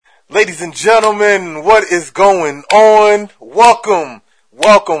Ladies and gentlemen, what is going on? Welcome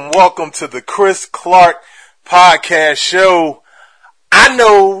to the Chris Clark Podcast Show. I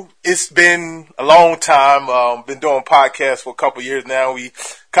know it's been a long time. Been doing podcasts for a couple years now. We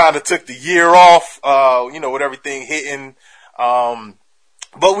kind of took the year off, with everything hitting.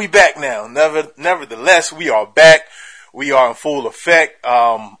 But we back now. Nevertheless, we are back. We are in full effect.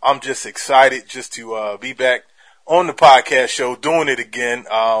 I'm just excited just to be back on the podcast show, doing it again.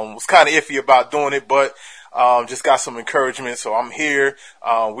 Was kind of iffy about doing it, but just got some encouragement, so I'm here.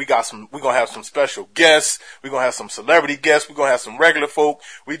 We're gonna have some special guests. We're gonna have some celebrity guests. We're gonna have some regular folk.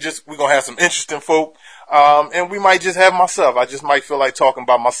 We're gonna have some interesting folk. And we might just have myself. I just might feel like talking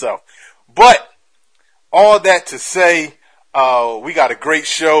about myself. But all that to say, we got a great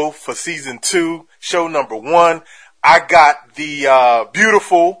show for season 2, show number 1. I got the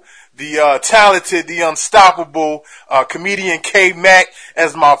beautiful, the talented, the unstoppable comedian Mack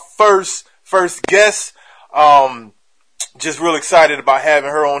as my first guest. Just real excited about having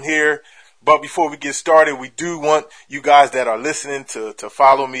her on here. But before we get started, we do want you guys that are listening to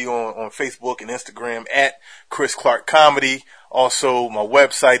follow me on Facebook and Instagram at Chris Clark Comedy. Also, my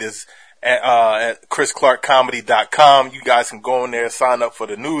website is at chrisclarkcomedy.com. You guys can go in there, sign up for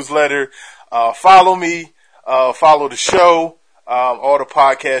the newsletter, follow me, follow the show. All the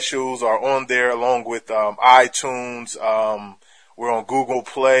podcast shows are on there along with iTunes. We're on Google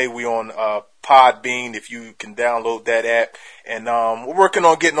Play. We're on Podbean if you can download that app. And we're working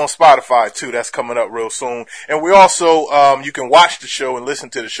on getting on Spotify too. That's coming up real soon. And we also, you can watch the show and listen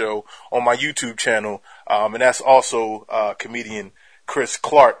to the show on my YouTube channel. And that's also comedian Chris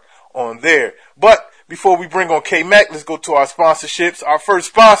Clark on there. But before we bring on Mack, let's go to our sponsorships. Our first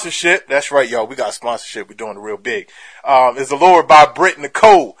sponsorship, that's right, y'all, we got a sponsorship. We're doing it real big. Is Allure by Britt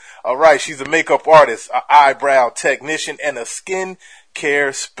Nicole. All right, she's a makeup artist, an eyebrow technician, and a skin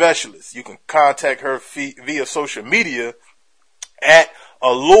care specialist. You can contact her via social media at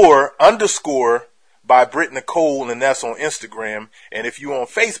Allure_by Britt Nicole, and that's on Instagram. And if you're on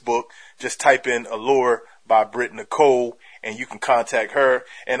Facebook, just type in Allure by Britt Nicole, and you can contact her.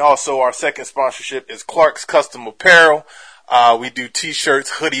 And also our second sponsorship is Clark's Custom Apparel. We do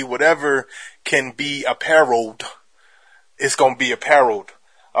t-shirts, hoodie, whatever can be appareled. It's going to be appareled.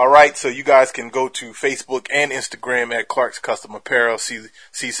 All right. So you guys can go to Facebook and Instagram at Clark's Custom Apparel, see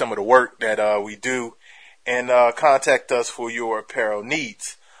some of the work that we do, and contact us for your apparel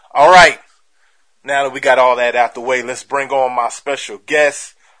needs. All right. Now that we got all that out the way, let's bring on my special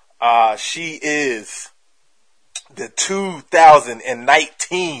guest. She is the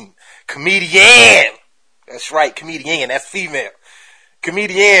 2019 Comedienne. That's right, Comedienne. That's female.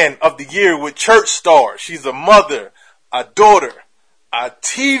 Comedienne of the Year with Church Star. She's a mother, a daughter, a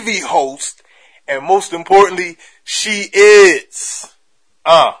TV host, and most importantly, she is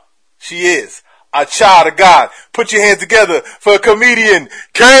a child of God. Put your hands together for comedian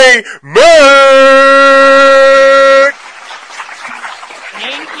Mack.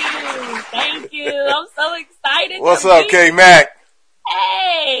 Thank you. I'm so excited. What's up, Mack?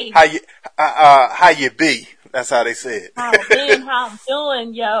 Hey. How you be? That's how they say it. How I'm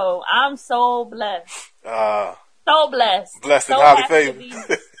doing, yo. I'm so blessed. So blessed. Blessed so and highly favored.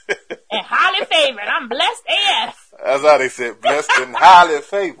 And highly favored. I'm blessed AF. That's how they say it. Blessed and highly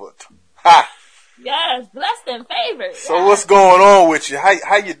favored. Ha. Yes, blessed and favored. So What's going on with you?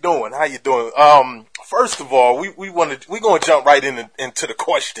 How you doing? First of all, we're gonna jump right into the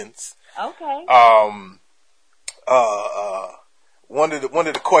questions. Okay. One of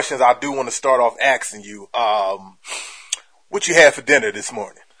the questions I do want to start off asking you, what you had for dinner this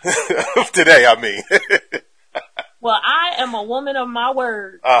morning? Today, I mean. Well, I am a woman of my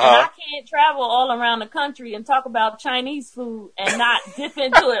word, and I can't travel all around the country and talk about Chinese food and not dip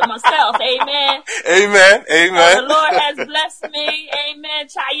into it myself. Amen. Amen. The Lord has blessed me. Amen.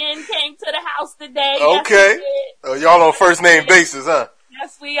 Cheyenne came to the house today. Okay. Yes, y'all on first name basis, huh?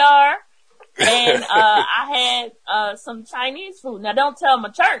 Yes, we are. And I had some Chinese food. Now, don't tell my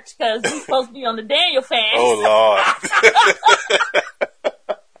church, because we're supposed to be on the Daniel fast. Oh, Lord.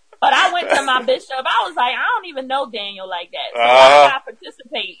 But I went to my bishop. I was like, I don't even know Daniel like that. So why would I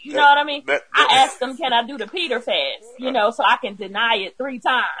participate? You know what I mean? I asked him, can I do the Peter fast? So I can deny it 3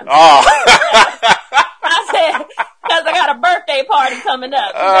 times. Oh. I said, because I got a birthday party coming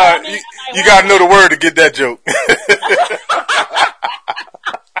up. You know what I mean? You got to know the word to get that joke.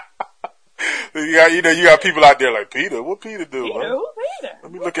 You got people out there like, Peter, what Peter do? Peter, who Peter?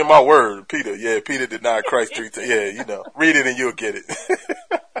 Let me look at my word. Peter, yeah, Peter denied Christ 3 times. Yeah, read it and you'll get it.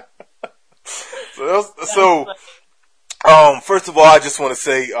 So, first of all, I just want to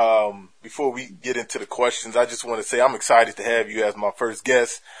say, before we get into the questions, I just want to say I'm excited to have you as my first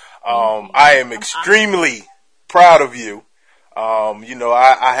guest. I am extremely proud of you.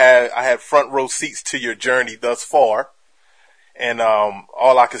 I had front row seats to your journey thus far. And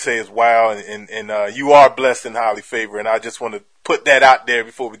all I can say is wow, and you are blessed and highly favored. And I just want to put that out there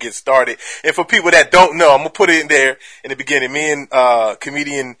before we get started. And for people that don't know, I'm going to put it in there in the beginning. Me and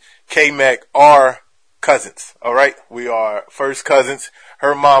comedian Mack are cousins, all right? We are first cousins.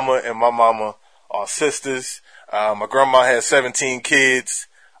 Her mama and my mama are sisters. My grandma had 17 kids.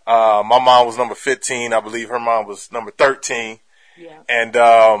 My mom was number 15. I believe her mom was number 13. Yeah. And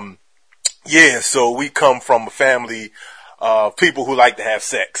so we come from a family of people who like to have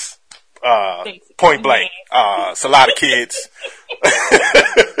sex. Point blank. It's a lot of kids.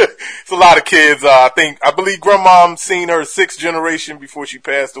 It's a lot of kids. I believe grandmom seen her sixth generation before she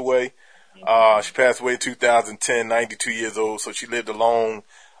passed away. She passed away in 2010, 92 years old. So she lived a long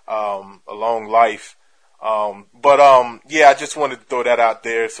life. I just wanted to throw that out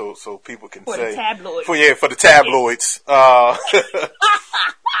there so people can for say the tabloids. For the tabloids.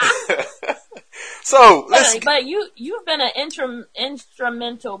 So but you've been an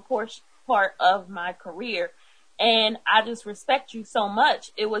instrumental part of my career, and I just respect you so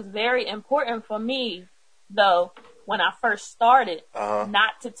much. It was very important for me, though, when I first started,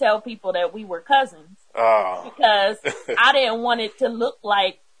 not to tell people that we were cousins, because I didn't want it to look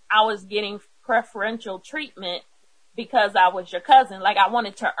like I was getting preferential treatment because I was your cousin. Like, I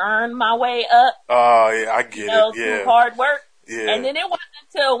wanted to earn my way up. Oh, yeah, I get it. Yeah. Through hard work. Yeah. And then it wasn't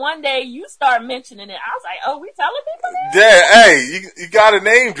until one day you start mentioning it. I was like, oh, we telling people that? Yeah, hey, you got a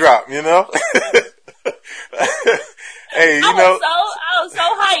name drop, you know? Hey, I was so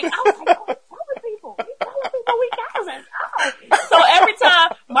hyped. I was like, oh, we telling people we cousins. Oh. So every time,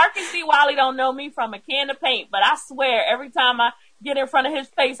 Marcus D. Wiley don't know me from a can of paint, but I swear every time I get in front of his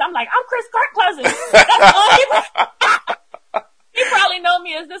face, I'm like, I'm Chris Clark cousin. That's all he probably know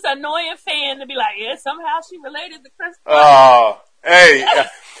me as this annoying fan to be like, yeah, somehow she related to Chris Clark. Hey,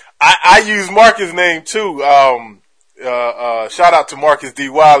 I use Marcus' name too. Shout out to Marcus D.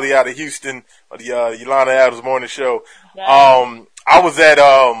 Wiley out of Houston, the Yolanda Adams Morning Show. Yeah. I was at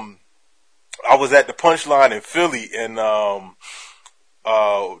the Punchline in Philly, and the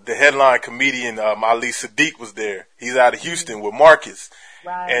headline comedian Ali Sadiq was there. He's out of Houston with Marcus,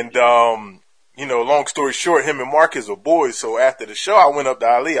 right. And long story short, him and Marcus are boys. So after the show, I went up to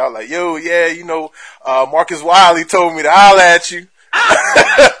Ali. I was like, yo, yeah, Marcus Wiley told me to holler at you.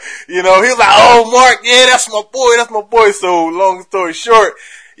 He was like, oh, Mark, yeah, that's my boy. So long story short,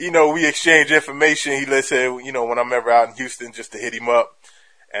 we exchange information. He let's say, when I'm ever out in Houston, just to hit him up.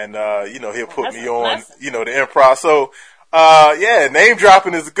 And, he'll put me on, the improv. So, name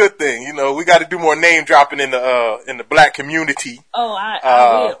dropping is a good thing. We got to do more name dropping in the black community. Oh,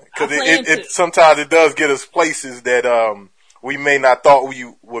 I will. Cause it sometimes it does get us places that, we may not thought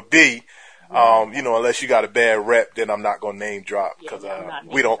we would be. Unless you got a bad rep, then I'm not going to name drop because,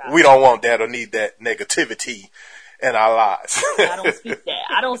 we don't want that or need that negativity in our lives. I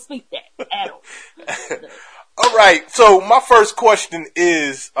don't speak that at all. All right. So my first question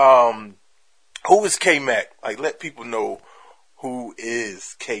is, who is Mack? Like, let people know who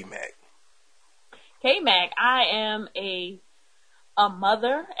is Mack. Mack, I am a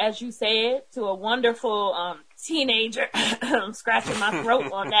mother, as you said, to a wonderful teenager. I'm scratching my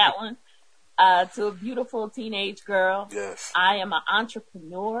throat on that one. To a beautiful teenage girl. Yes. I am an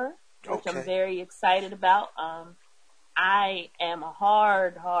entrepreneur, which I'm very excited about. I am a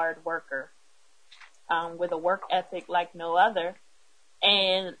hard worker, with a work ethic like no other.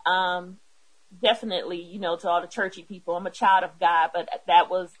 And, definitely, to all the churchy people, I'm a child of God, but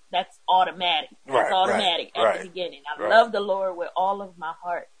that's automatic. That's automatic at the beginning. I love the Lord with all of my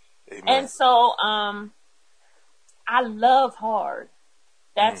heart. Amen. And so, I love hard.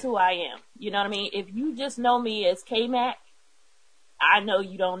 That's who I am. You know what I mean? If you just know me as Mack, I know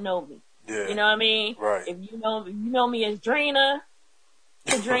you don't know me. Yeah. You know what I mean? Right. If you know me as Drina,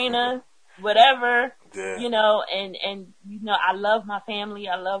 Kadrina, whatever. Yeah. And I love my family.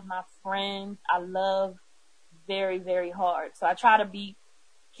 I love my friends. I love very, very hard. So I try to be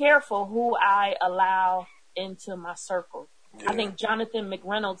careful who I allow into my circle. Yeah. I think Jonathan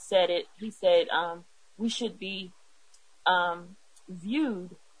McReynolds said it. He said, we should be,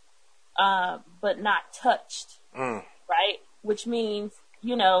 viewed, but not touched, right? Which means,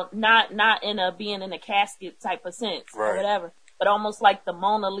 not in a being in a casket type of sense or whatever, but almost like the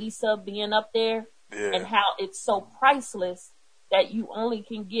Mona Lisa being up there, and how it's so priceless that you only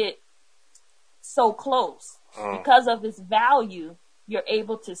can get so close because of its value. You're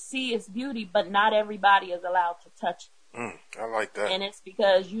able to see its beauty, but not everybody is allowed to touch it. I like that, and it's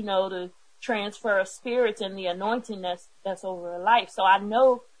because the transfer of spirits and the anointing that's over a life. So I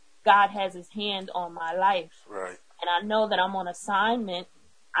know God has his hand on my life. Right. And I know that I'm on assignment.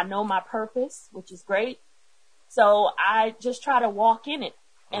 I know my purpose, which is great. So I just try to walk in it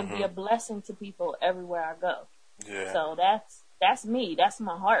and be a blessing to people everywhere I go. Yeah. So that's me. That's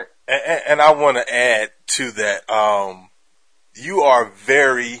my heart. And I want to add to that. You are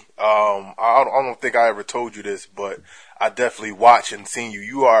very, I don't think I ever told you this, but I definitely watch and seen you.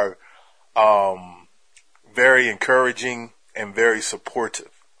 You are, very encouraging and very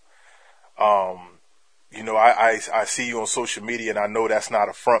supportive. You know, I see you on social media, and I know that's not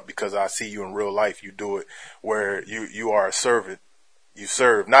a front because I see you in real life. You do it where you are a servant. You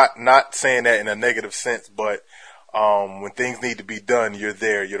serve. Not saying that in a negative sense, but when things need to be done, you're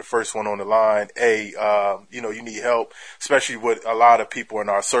there. You're the first one on the line. You know, you need help, especially with a lot of people in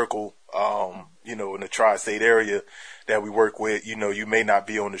our circle, you know, in the tri-state area that we work with. You know, you may not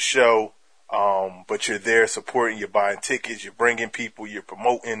be on the show, but you're there supporting, you're buying tickets, you're bringing people, you're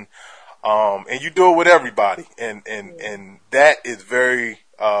promoting, and you do it with everybody. And that is very,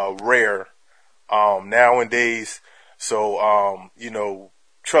 rare, nowadays. So, you know,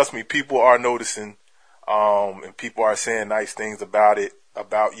 trust me, people are noticing, and people are saying nice things about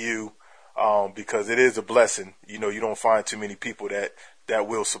you, because it is a blessing. You know, you don't find too many people that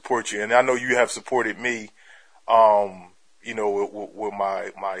will support you. And I know you have supported me, you know, with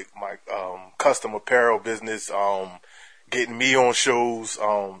my custom apparel business, getting me on shows,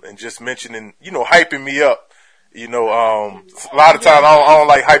 and just mentioning, you know, hyping me up. You know, a lot of times I don't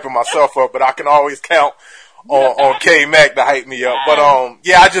like hyping myself up, but I can always count on Mack to hype me up. But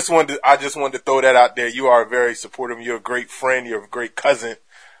yeah, I just wanted to throw that out there. You are very supportive. You're a great friend. You're a great cousin.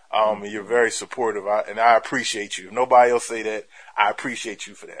 And you're very supportive. And I appreciate you. If nobody else say that, I appreciate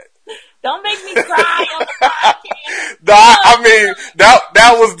you for that. Don't make me cry on the podcast. No, I mean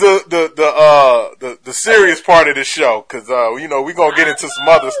that was the serious part of the show, because you know, we're gonna get into some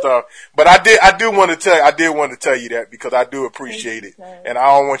other stuff. But I did want to tell you that, because I do appreciate it, and I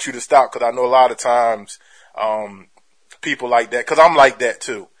don't want you to stop, because I know a lot of times people like that, because I'm like that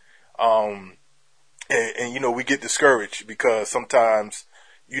too, and you know, we get discouraged because sometimes,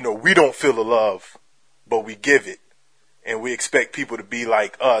 you know, we don't feel the love, but we give it, and we expect people to be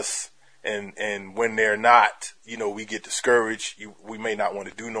like us. And when they're not, you know, we get discouraged. We may not want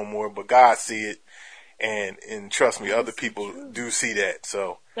to do no more, but God see it, and trust me, other people do see that.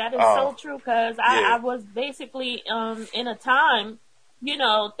 So that is so true, because I was basically in a time, you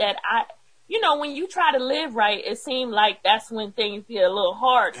know, that you know, when you try to live right, it seemed like that's when things get a little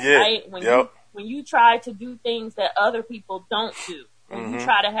hard, right? When you try to do things that other people don't do, when you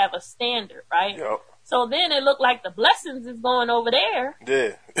try to have a standard, right? Yep. So then it looked like the blessings is going over there.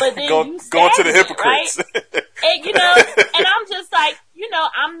 Yeah. But then going to the hypocrites. Right? And, you know, and I'm just like, you know,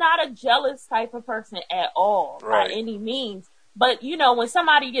 I'm not a jealous type of person at all, by any means. But, you know, when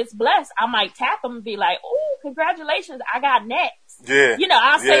somebody gets blessed, I might tap them and be like, oh, congratulations, I got next. Yeah. You know,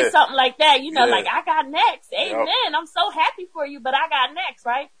 I'll say something like that, you know, like, I got next. Amen. Yep. I'm so happy for you, but I got next,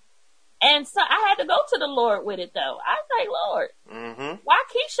 right? And so I had to go to the Lord with it, though. I was like, Lord, why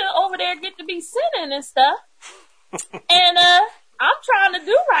Keisha over there get to be sinning and stuff? And I'm trying to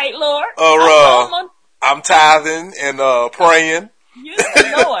do right, Lord. I'm tithing and praying. You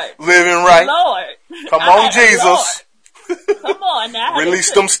the Lord. Living right. Lord. Come on, Jesus. Come on now.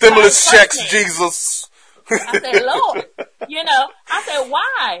 Release them stimulus checks, Jesus. I said, Lord. You know, I said,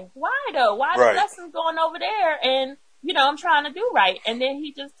 why? Why, though? Why the blessings going over there? And you know, I'm trying to do right. And then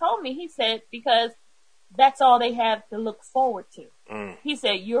he just told me, he said, because that's all they have to look forward to. He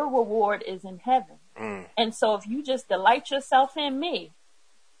said, your reward is in heaven. And so if you just delight yourself in me,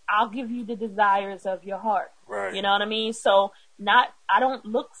 I'll give you the desires of your heart. Right. You know what I mean? So I don't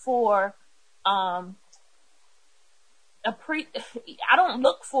look for, I don't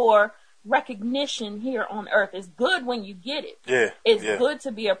look for recognition here on earth. It's good when you get it. Yeah. It's good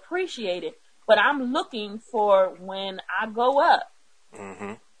to be appreciated. But I'm looking for when I go up.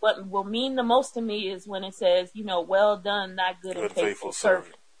 What will mean the most to me is when it says, you know, well done, thy good and faithful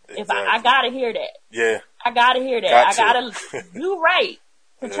servant. Exactly. If I gotta hear that. Yeah. I gotta hear that. I gotta do right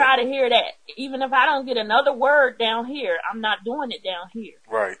to try to hear that. Even if I don't get another word down here, I'm not doing it down here.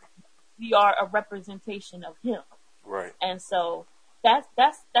 Right. We are a representation of him. Right. And so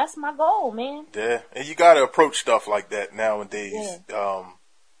that's my goal, man. Yeah. And you gotta approach stuff like that nowadays. Yeah.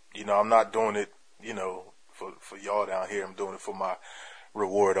 You know, I'm not doing it, you know, for y'all down here. I'm doing it for my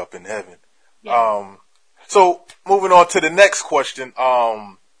reward up in heaven. Yeah. So moving on to the next question.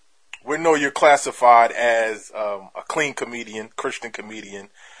 We know you're classified as a clean comedian, Christian comedian.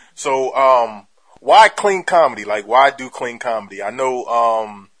 So why clean comedy? Like, why do clean comedy? I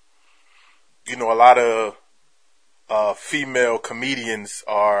know, you know, a lot of female comedians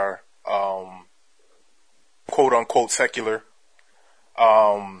are quote unquote secular.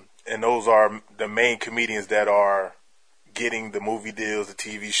 And those are the main comedians that are getting the movie deals, the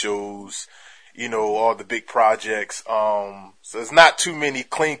TV shows, all the big projects. So there's not too many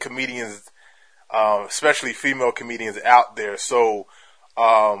clean comedians, especially female comedians out there. So,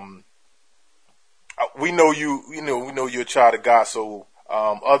 we know we know you're a child of God. So,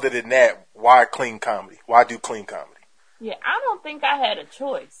 other than that, why clean comedy? Why do clean comedy? Yeah, I don't think I had a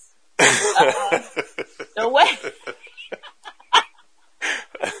choice. The way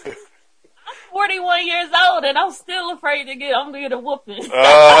I'm 41 years old and I'm still afraid I'm gonna get a whooping. It's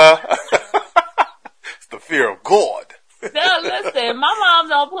the fear of God. Now listen, my mom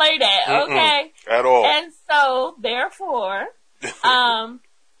don't play that, okay? At all. And so, therefore,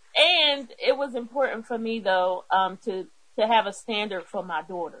 and it was important for me though, to have a standard for my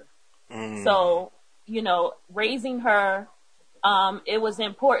daughter. So, raising her, it was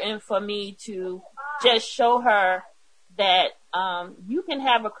important for me to just show her that you can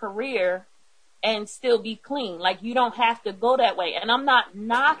have a career and still be clean. Like, you don't have to go that way. And I'm not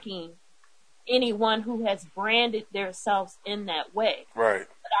knocking anyone who has branded themselves in that way. Right.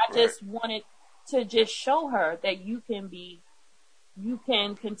 But I just wanted to just show her that you can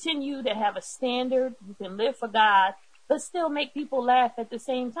continue to have a standard, you can live for God, but still make people laugh at the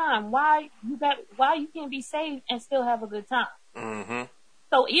same time. Why you can't be saved and still have a good time? Mm-hmm.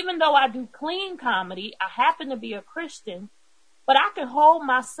 So even though I do clean comedy, I happen to be a Christian, but I can hold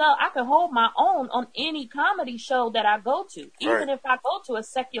my own on any comedy show that I go to, even if I go to a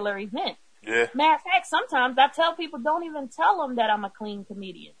secular event. Yeah. Matter of fact, sometimes I tell people, don't even tell them that I'm a clean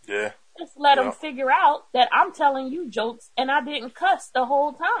comedian. Yeah. Just let them figure out that I'm telling you jokes and I didn't cuss the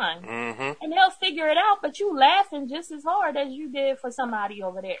whole time. Mm-hmm. And they'll figure it out, but you laughing just as hard as you did for somebody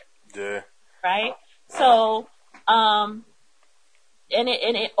over there. Yeah. Right? So, and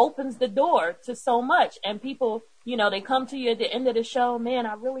it opens the door to so much. And people, they come to you at the end of the show, man,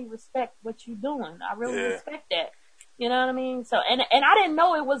 I really respect what you're doing. I really respect that. You know what I mean? So, and I didn't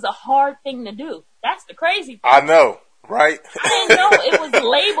know it was a hard thing to do. That's the crazy thing. I know, right? I didn't know it was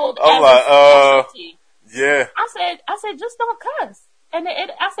labeled as I'm a specialty. Yeah. I said, just don't cuss. And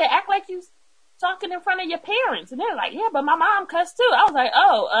I said, act like you talking in front of your parents. And they're like, yeah, but my mom cussed too. I was like,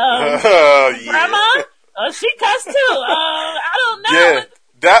 grandma? She cussed too. I don't know. Yeah.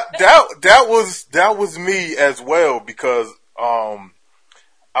 That was me as well, because,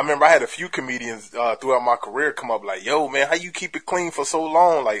 I remember I had a few comedians throughout my career come up like, yo, man, how you keep it clean for so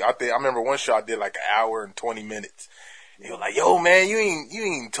long? Like, I remember one show I did like an hour and 20 minutes. And they were like, yo, man, you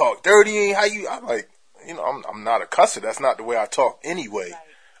ain't talk dirty. I'm like, I'm not a cusser. That's not the way I talk anyway.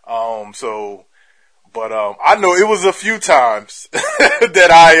 Right. I know it was a few times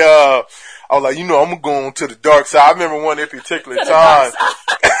that I was like, I'm gonna go on to the dark side. I remember one in particular time.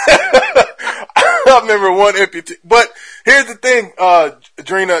 I remember one in particular. But here's the thing,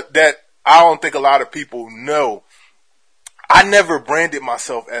 Drina, that I don't think a lot of people know. I never branded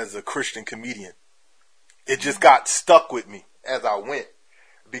myself as a Christian comedian. It just got stuck with me as I went.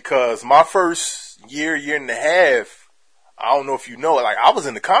 Because my first year and a half, I don't know if you know, like, I was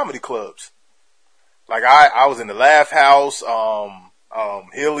in the comedy clubs. Like, I was in the Laugh House,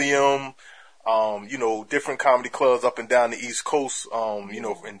 Helium, different comedy clubs up and down the East Coast, in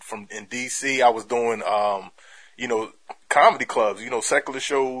DC. I was doing, comedy clubs, secular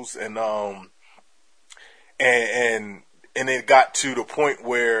shows, and it got to the point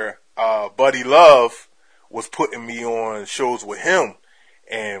where, Buddy Love was putting me on shows with him,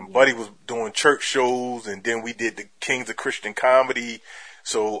 and Buddy was doing church shows, and then we did the Kings of Christian Comedy.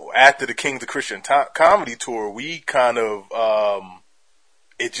 So after the Kings of Christian Comedy tour, we kind of,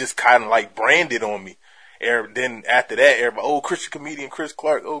 it just kind of like branded on me. Then after that, everybody, Christian comedian Chris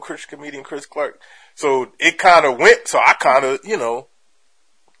Clark, Christian comedian Chris Clark. So it kind of went, so I kind of,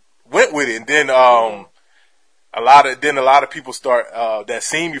 went with it. And then, a lot of people start, that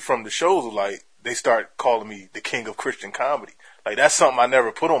seen me from the shows, like, they start calling me the King of Christian Comedy. Like, that's something I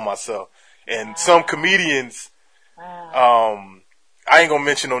never put on myself. And some comedians, I ain't gonna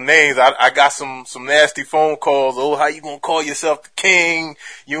mention no names. I got some nasty phone calls. Oh, how you gonna call yourself the king?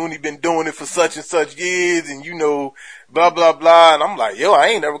 You only been doing it for such and such years, and blah blah blah. And I'm like, yo, I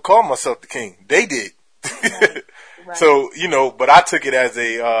ain't never called myself the king. They did. Right. Right. So but I took it as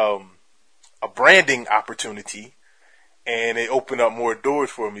a branding opportunity, and it opened up more doors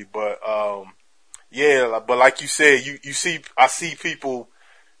for me. But but like you said, I see people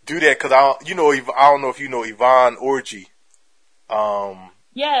do that because I don't know if you know Yvonne Orji.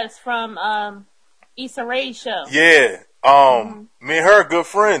 Yes, from Issa Rae's show. Yeah. Me and her are good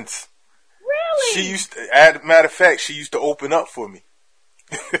friends. She used to, as a matter of fact, she used to open up for me.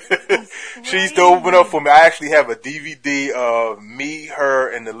 She used to open up for me. I actually have a DVD of me, her,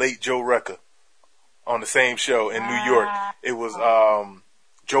 and the late Joe Rucker on the same show in New York. It was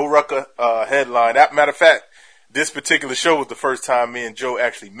Joe Rucker headline. As a matter of fact, this particular show was the first time me and Joe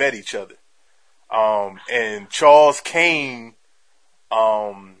actually met each other. And Charles Kane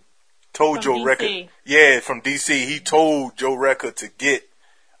told from Joe DC. Rucker, from DC, he told Joe Rucker to get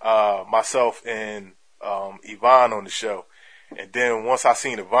myself and Yvonne on the show. And then once I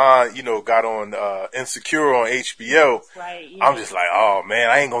seen Yvonne, got on Insecure on HBO, right, I'm just like, oh man,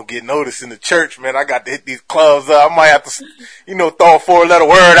 I ain't gonna get noticed in the church, man. I got to hit these clubs up. I might have to, throw a 4-letter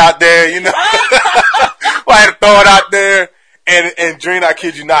word out there, might have to throw it out there. And Dream, I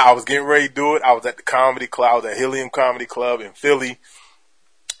kid you not, I was getting ready to do it. I was at the comedy club, I was at Helium Comedy Club in Philly.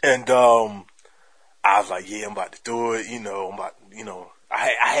 And I was like, yeah, I'm about to do it,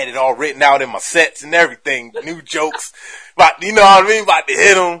 I had it all written out in my sets and everything, new jokes, about to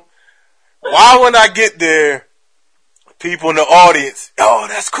hit them. Why when I get there, people in the audience, oh,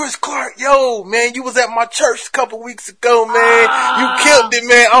 that's Chris Clark, yo, man, you was at my church a couple weeks ago, man, you killed it,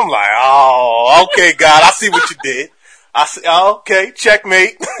 man. I'm like, oh, okay, God, I see what you did. I see, oh, okay,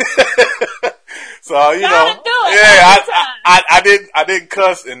 checkmate. So, I didn't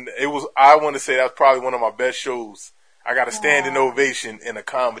cuss, and I want to say that was probably one of my best shows. I got a standing ovation in a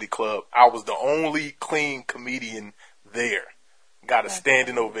comedy club. I was the only clean comedian there. Got a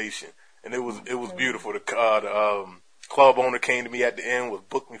standing ovation, and it was beautiful. The club owner came to me at the end, was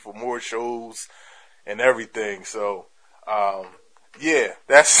booked me for more shows and everything. So,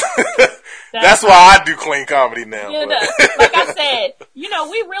 that's that's why I do clean comedy now. Like I said,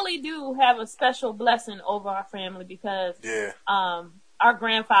 we really do have a special blessing over our family because our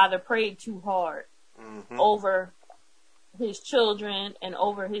grandfather prayed too hard over his children and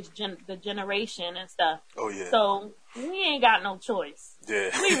over the generation and stuff. Oh yeah. So we ain't got no choice. Yeah.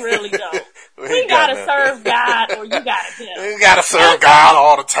 We really don't. we gotta serve God or you gotta kill. We gotta serve God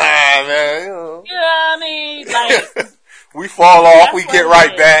all the time, man. You know what I mean? Like we fall off, we get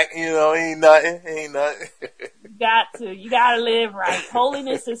right back. Ain't nothing. You gotta live right.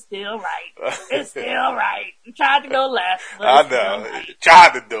 Holiness is still right. It's still right. You tried to go left, but I know. Right.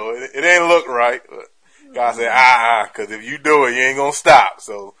 Tried to do it. It ain't look right. But God said, because if you do it, you ain't gonna stop.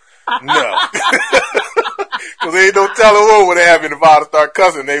 So, no. Because they ain't no telling what would happen if I'd have started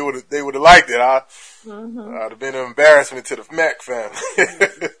cussing. They would have liked it. I'd have been an embarrassment to the Mack family.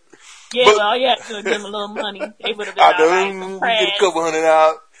 Yeah, but all you had to do was give them a little money. They would have been all right. Get a couple $100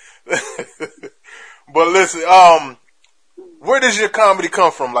 out. But listen, where does your comedy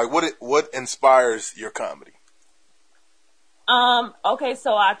come from? Like, what inspires your comedy? Okay,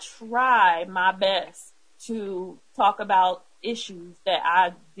 so I try my best to talk about issues that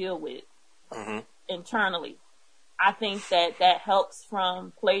I deal with internally. I think that helps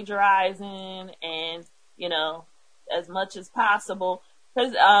from plagiarizing and, as much as possible.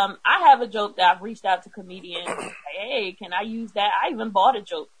 Because I have a joke that I've reached out to comedians. Like, hey, can I use that? I even bought a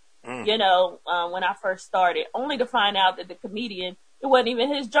joke, when I first started, only to find out that the comedian, it wasn't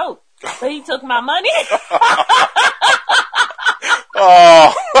even his joke, but he took my money.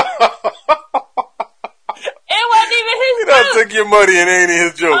 Oh. It wasn't even his He joke. done took your money and ain't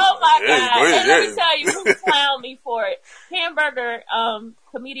his joke. Oh my God. And let me tell you who clowned me for it. Hamburger,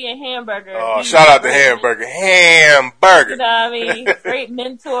 comedian Hamburger. Oh, shout out to Hamburger. Hamburger. You know what I mean? Great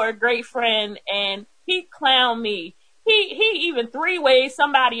mentor, great friend, and he clowned me. He even three-wayed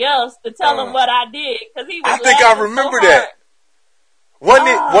somebody else to tell him what I did, because he was I think I remember so that.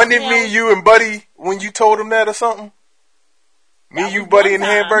 Hard. Wasn't it me, you, and Buddy when you told him that or something? Me, you, Buddy, and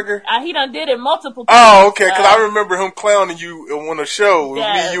Hamburger? He done did it multiple times. Oh, okay, because I remember him clowning you on a show. It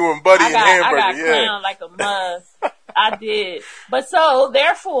was me, you, and Buddy, and Hamburger. I got clowned like a mug. I did. But so,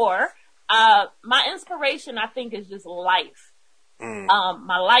 therefore, my inspiration, I think, is just life.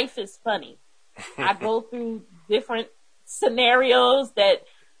 My life is funny. I go through different scenarios that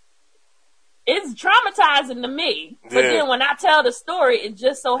it's traumatizing to me. But then when I tell the story, it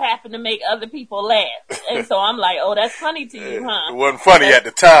just so happened to make other people laugh. And so I'm like, oh, that's funny to you, huh? It wasn't funny at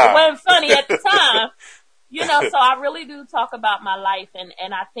the time. It wasn't funny at the time. So I really do talk about my life.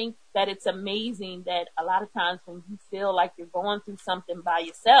 And I think that it's amazing that a lot of times when you feel like you're going through something by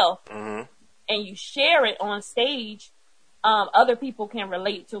yourself and you share it on stage, other people can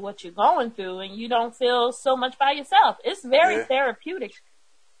relate to what you're going through and you don't feel so much by yourself. It's very therapeutic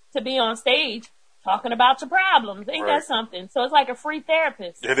to be on stage talking about your problems. Ain't that something? So it's like a free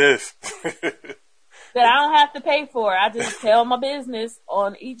therapist. It is. That I don't have to pay for. I just tell my business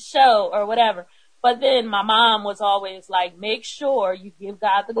on each show or whatever. But then my mom was always like, make sure you give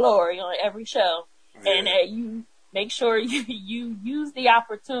God the glory on every show. Yeah. And that you make sure you use the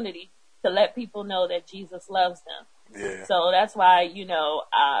opportunity to let people know that Jesus loves them. Yeah. So that's why,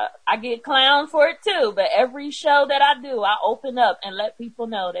 I get clowned for it too. But every show that I do, I open up and let people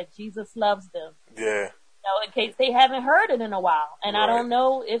know that Jesus loves them. Yeah. In case they haven't heard it in a while. And right. I don't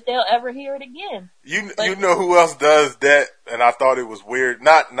know if they'll ever hear it again. You know who else does that? And I thought it was weird.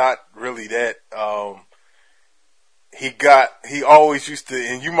 Not really that. He always used to,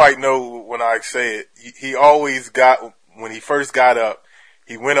 and you might know when I say it, he always got, when he first got up,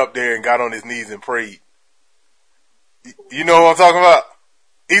 he went up there and got on his knees and prayed. You know what I'm talking about?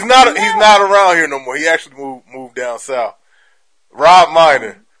 He's not around here no more. He actually moved down south. Rob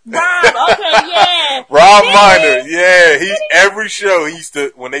Minor. Okay, yeah. Rob Minor, yeah. Every show he used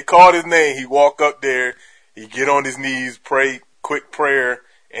to, when they called his name, he walk up there, he get on his knees, pray, quick prayer,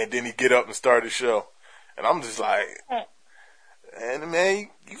 and then he get up and start the show. And I'm just like, man,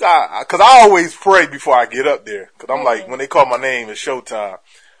 you got, cause I always pray before I get up there. Cause I'm like, when they call my name, it's showtime.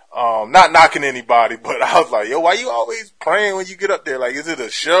 Not knocking anybody, but I was like, yo, why you always praying when you get up there? Like, is it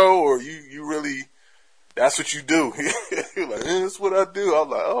a show or you really, that's what you do? You're like, that's what I do. I'm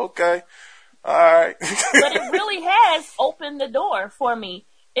like, oh, okay. All right. But it really has opened the door for me.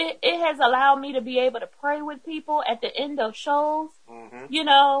 It has allowed me to be able to pray with people at the end of shows.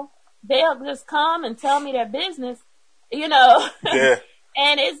 Mm-hmm. They'll just come and tell me their business, Yeah.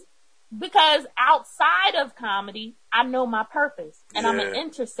 And it's because outside of comedy, I know my purpose and I'm an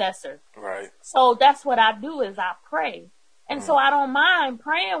intercessor. Right. So that's what I do is I pray. And so I don't mind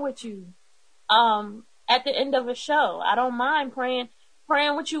praying with you. At the end of a show, I don't mind praying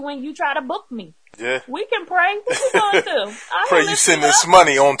with you when you try to book me. Yeah. We can pray. What you going to? Pray you send this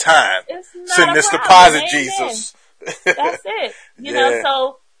money on time. Send this deposit, Jesus. That's it. You know,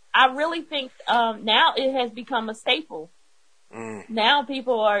 so I really think now it has become a staple. Now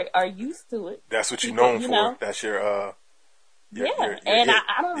people are used to it. That's what you're known for. That's your and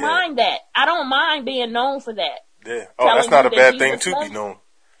I don't mind that. I don't mind being known for that. Yeah. Oh, that's not a bad thing to be known.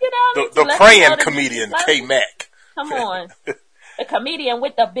 The praying comedian, K Mack. Come on. A comedian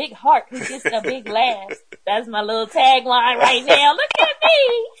with a big heart who gets a big laugh. That's my little tagline right now. Look at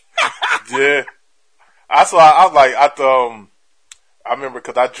me. Yeah. I remember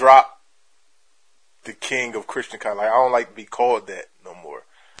because I dropped the king of Christian comedy. Like, I don't like to be called that no more.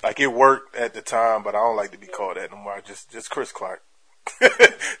 Like, it worked at the time, but I don't like to be called that no more. Just Chris Clark.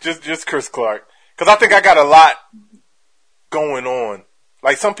 just Chris Clark. Because I think I got a lot going on.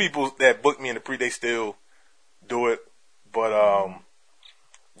 Like, some people that book me in the pre, they still do it. But, I'm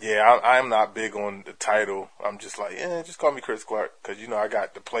not big on the title. I'm just like, just call me Chris Clark. Because, I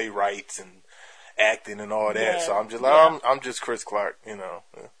got the playwrights and acting and all that. Yeah. So I'm just like, I'm just Chris Clark,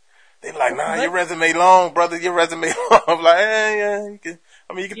 They're like, nah, your resume long, brother. Your resume long. I'm like,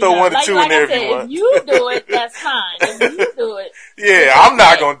 you can throw one or two in there if you want. If you do it, that's fine. If you do it. I'm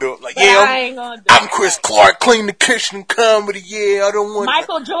not going to do it. Like, I ain't gonna do I'm Chris Clark, clean the kitchen comedy. I don't want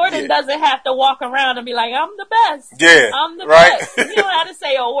Michael Jordan doesn't have to walk around and be like, I'm the best. Yeah. I'm the best. You don't have to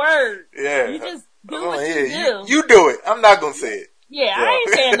say a word. Yeah. You just do what you do. You do it. I'm not going to say it. Yeah, I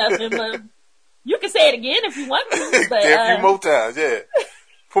ain't saying nothing, but you can say it again if you want to. But, a few more times,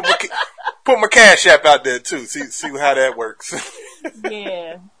 Put my Cash App out there too. See how that works.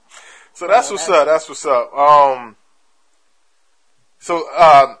 Yeah. So that's what's up. That's what's up.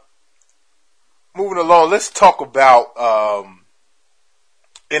 Moving along, let's talk about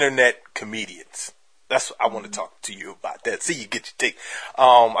internet comedians. That's what I want to talk to you about. That. See, you get your take.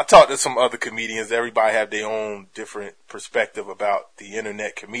 I talked to some other comedians. Everybody have their own different perspective about the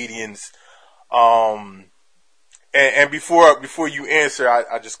internet comedians. And before you answer,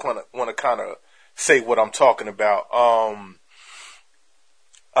 I just want to kind of say what I'm talking about.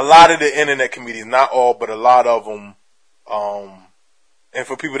 A lot of the internet comedians, not all, but a lot of them, and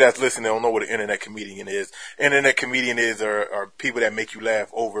for people that's listening, they don't know what an internet comedian is. Internet comedian are people that make you laugh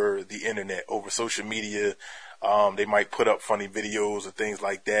over the internet, over social media. They might put up funny videos or things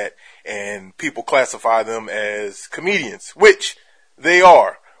like that, and people classify them as comedians, which they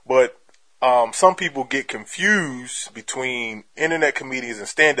are, but some people get confused between internet comedians and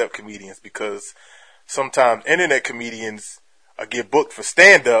stand-up comedians because sometimes internet comedians get booked for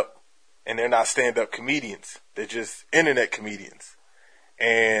stand-up and they're not stand-up comedians. They're just internet comedians.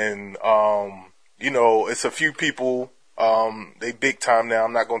 And, it's a few people, they big time now.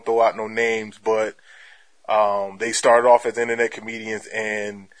 I'm not going to throw out no names, but they started off as internet comedians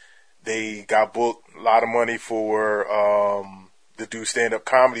and they got booked a lot of money for to do stand-up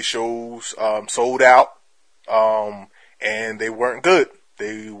comedy shows, sold out, and they weren't good.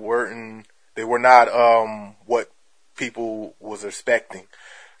 They weren't They were not what people was expecting.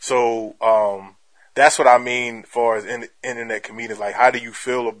 So that's what I mean as far as internet comedians. Like, how do you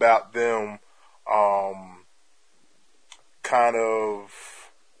feel about them kind of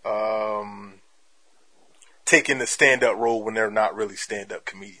taking the stand-up role when they're not really stand-up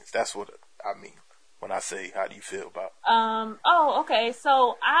comedians? That's what I mean when I say, how do you feel about? Okay.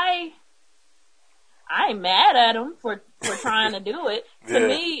 So I ain't mad at them for trying to do it. To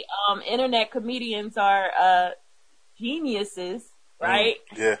me, internet comedians are geniuses, right?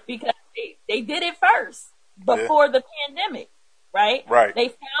 Because they did it first before the pandemic, right? Right. They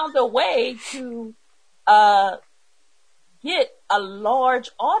found a way to get a large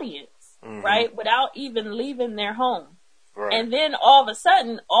audience, right, without even leaving their home. Right. And then all of a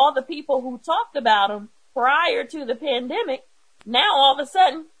sudden, all the people who talked about them prior to the pandemic, now all of a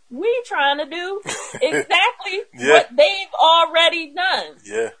sudden, we trying to do exactly what they've already done.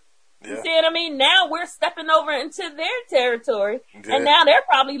 Yeah. You see what I mean? Now we're stepping over into their territory, and now they're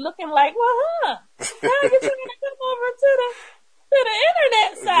probably looking like, well, how are you trying to come over to the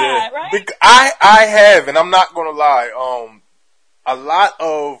internet side, right? I have, and I'm not going to lie, a lot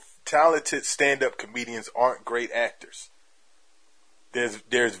of talented stand-up comedians aren't great actors.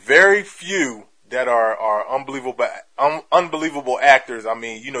 There's very few that are unbelievable actors. I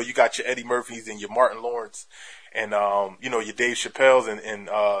mean, you know, you got your Eddie Murphys and your Martin Lawrence and, you know, your Dave Chappelle's and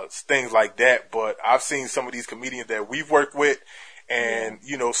things like that. But I've seen some of these comedians that we've worked with and,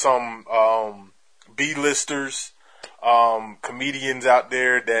 you know, some B-listers, comedians out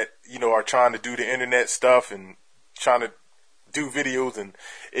there that, you know, are trying to do the internet stuff and trying to do videos, and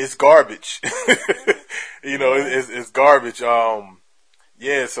it's garbage. You know, it's garbage.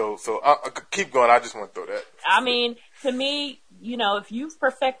 Yeah, so I keep going. I just want to throw that. I mean, to me, you know, if you've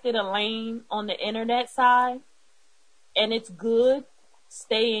perfected a lane on the internet side and it's good,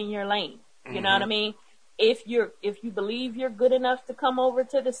 stay in your lane. You know what I mean? If you believe you're good enough to come over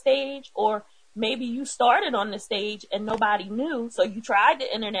to the stage, or maybe you started on the stage and nobody knew, so you tried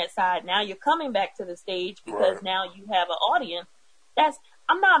the internet side. Now you're coming back to the stage because now you have an audience.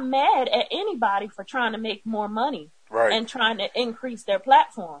 I'm not mad at anybody for trying to make more money. Right. And trying to increase their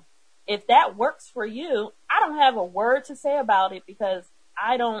platform. If that works for you, I don't have a word to say about it because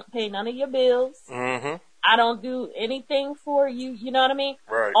I don't pay none of your bills. I don't do anything for you. You know what I mean?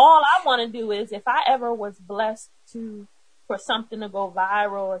 Right. All I want to do is, if I ever was blessed for something to go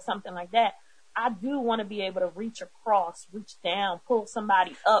viral or something like that, I do want to be able to reach across, reach down, pull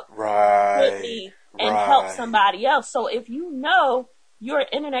somebody up with me and help somebody else. So if you know you're an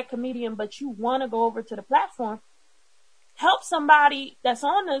internet comedian, but you want to go over to the platform, help somebody that's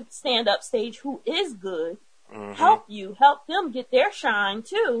on the stand-up stage who is good, help them get their shine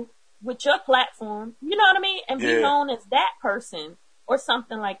too with your platform, you know what I mean? And be known as that person or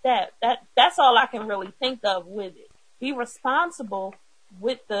something like that. That's all I can really think of with it. Be responsible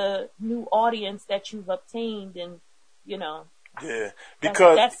with the new audience that you've obtained, and, you know. Yeah,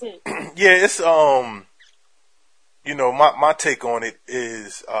 because that's it. Yeah, it's, you know, my take on it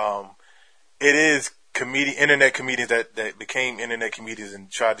is, it is internet comedians that became internet comedians and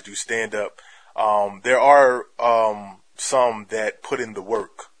tried to do stand up. There are some that put in the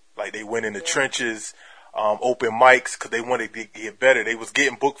work, like they went in the trenches, open mics because they wanted to get better. They was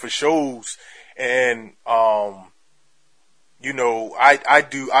getting booked for shows, and you know,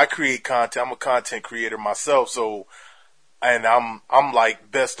 I create content. I'm a content creator myself, so. And I'm like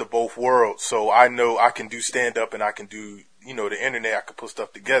best of both worlds. So I know I can do stand up and I can do, you know, the internet. I can put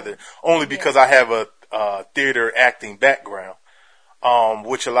stuff together only because I have a theater acting background,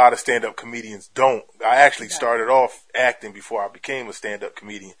 which a lot of stand up comedians don't. I actually started off acting before I became a stand up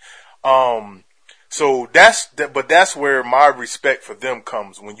comedian. So but that's where my respect for them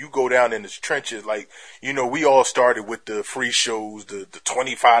comes. When you go down in the trenches, like, you know, we all started with the free shows, the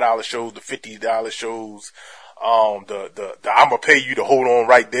 $25 shows, the $50 shows. The I'm gonna pay you to hold on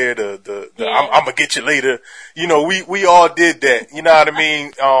right there. I'm gonna get you later. You know, we all did that. You know what I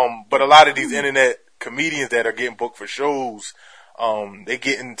mean? But a lot of these internet comedians that are getting booked for shows, they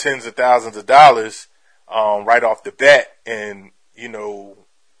getting tens of thousands of dollars, right off the bat. And, you know,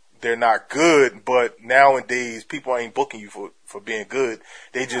 they're not good, but nowadays people ain't booking you for being good.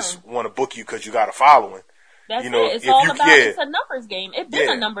 They just want to book you because you got a following. That's it. It's all about, it's a numbers game. It's been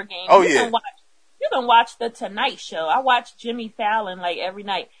a number game. Oh, You can watch the Tonight Show. I watch Jimmy Fallon like every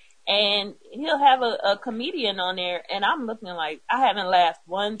night, and he'll have a comedian on there, and I'm looking like I haven't laughed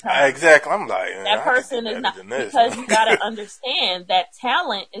one time. Exactly. I'm like, that person is not, because you got to understand that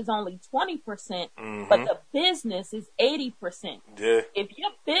talent is only 20%, but the business is 80%. Yeah. If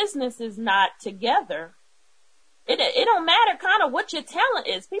your business is not together, it it don't matter kind of what your talent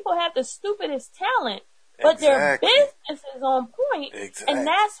is. People have the stupidest talent, but their business is on point. Exactly. And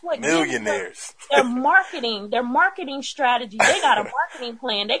that's what millionaires. Their marketing strategy. They got a marketing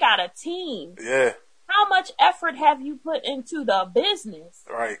plan. They got a team. Yeah. How much effort have you put into the business?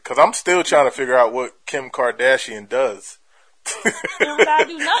 Right. Because I'm still trying to figure out what Kim Kardashian does. You don't gotta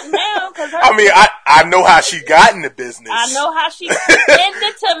do nothing now. I mean, I know how she got in the business. I know how she. And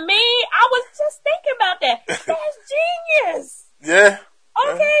to me, I was just thinking about that. That's genius. Yeah.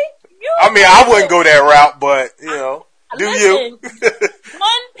 Okay. I mean, I wouldn't go that route, but you know, listen,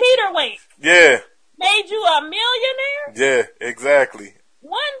 one Peter Wink. Yeah. Made you a millionaire. Yeah. Exactly.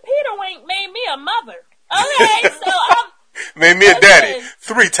 One Peter Wink made me a mother. Okay, so made me a daddy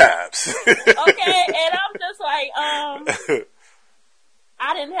 3 times. Okay, and I'm just like,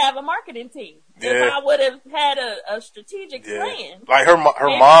 I didn't have a marketing team. Yeah. If I would have had a strategic plan. Like her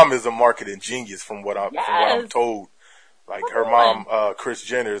mom is a marketing genius from what I'm told. Like her mom, Kris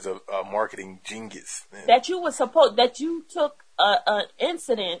Jenner, is a marketing genius. Man. That you took an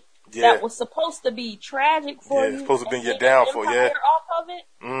incident that was supposed to be tragic for you. Yeah, supposed to be your downfall. Yeah. Off of it.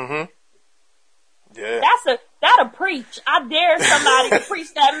 Mm-hmm. Yeah. That'll preach. I dare somebody to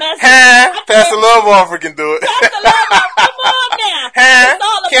preach that message. Pastor Love Offer can do it. Pastor Love Offer, come on now.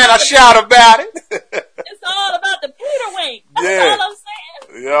 Can I shout about it? It's all about the Peter Wink. That's all I'm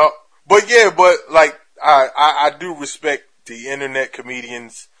saying. Yeah. But like I do respect the internet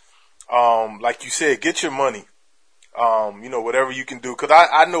comedians. Like you said, get your money. You know, whatever you can do. Cause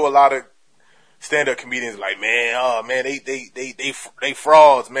I know a lot of stand-up comedians like, man, they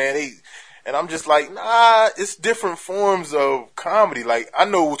frauds, man. And I'm just like, nah, it's different forms of comedy. Like, I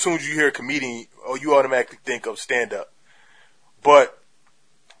know as soon as you hear a comedian, you automatically think of stand-up. But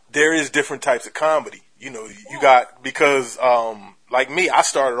there is different types of comedy. You know, you got, because, like me, I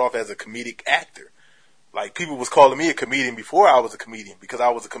started off as a comedic actor. Like, people was calling me a comedian before I was a comedian because I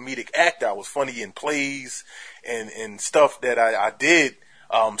was a comedic actor. I was funny in plays and stuff that I did,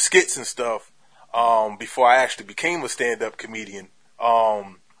 skits and stuff, before I actually became a stand-up comedian.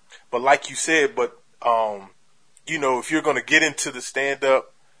 But like you said, you know, if you're going to get into the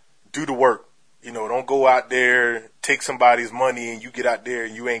stand-up, do the work. You know, don't go out there, take somebody's money, and you get out there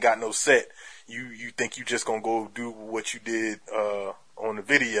and you ain't got no set. You think you just going to go do what you did on the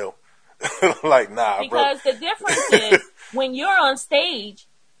video. Like, nah, bro. Because the difference is, when you're on stage,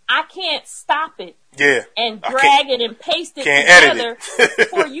 I can't stop it. Yeah. And drag it and paste it together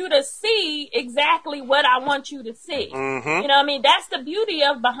for you to see exactly what I want you to see. Mm-hmm. You know what I mean? That's the beauty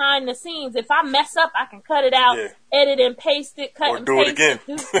of behind the scenes. If I mess up, I can cut it out, edit and paste it, cut and paste it.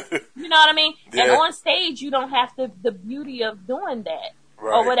 You know what I mean? Yeah. And on stage, you don't have the beauty of doing that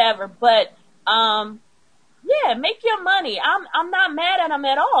or whatever. But, yeah, make your money. I'm not mad at them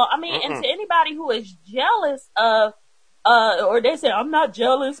at all. I mean, and to anybody who is jealous of, or they say, I'm not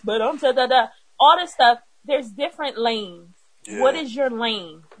jealous, but I'm all this stuff, there's different lanes. Yeah. What is your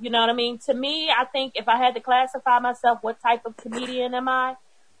lane? You know what I mean? To me, I think if I had to classify myself, what type of comedian am I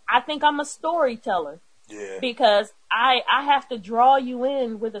think I'm a storyteller. Yeah. Because I have to draw you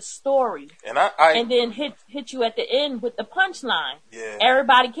in with a story. And and then hit you at the end with the punchline. Yeah.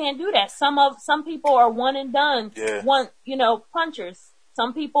 Everybody can't do that. Some people are one and done. Yeah. Punchers.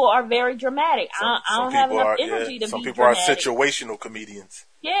 Some people are very dramatic. I don't have enough energy to be dramatic. Some people are situational comedians.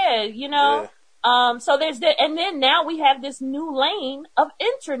 Yeah, you know. Yeah. So there's and then now we have this new lane of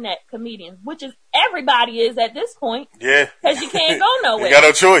internet comedians, which is everybody is at this point. Yeah. Because you can't go nowhere. You got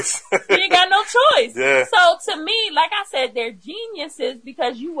no choice. You ain't got no choice. Yeah. So to me, like I said, they're geniuses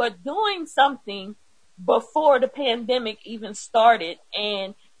because you were doing something before the pandemic even started,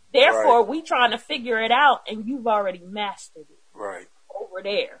 and therefore we trying to figure it out, and you've already mastered it. Right. Over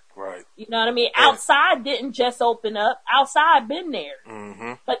there. Right. You know what I mean? Yeah. Outside didn't just open up. Outside been there.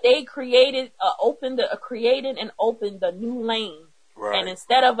 Mm-hmm. But they created and opened a new lane. Right. And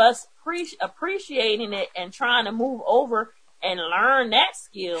instead of us appreciating it and trying to move over and learn that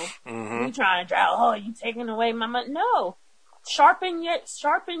skill, we trying to drive, you taking away my money. No. Sharpen your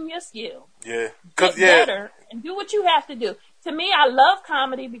skill. Yeah. Get better and do what you have to do. To me, I love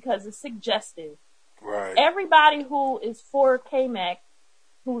comedy because it's suggestive. Right. Everybody who is for K-Mack,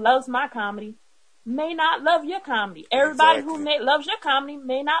 who loves my comedy, may not love your comedy. Everybody who loves your comedy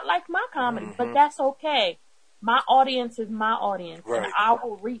may not like my comedy, but that's okay. My audience is my audience, and I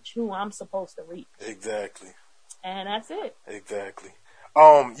will reach who I'm supposed to reach. Exactly. And that's it. Exactly.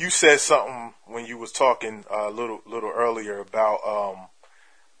 You said something when you was talking a little earlier about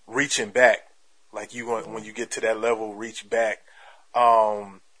reaching back, like when you get to that level, reach back.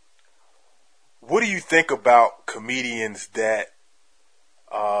 What do you think about comedians that,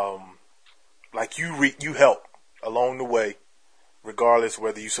 like you help a along the way, regardless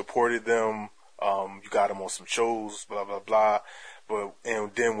whether you supported them, you got them on some shows, blah, blah, blah.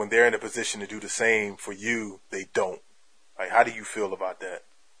 And then when they're in a position to do the same for you, they don't. Like, how do you feel about that?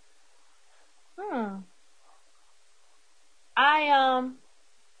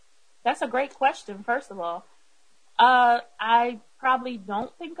 That's a great question, first of all. I probably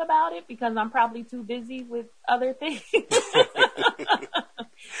don't think about it because I'm probably too busy with other things.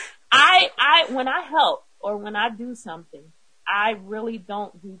 When I help or when I do something, I really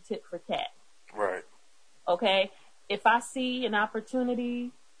don't do tit for tat. Right. Okay? If I see an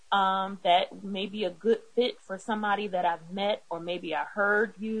opportunity that may be a good fit for somebody that I've met, or maybe I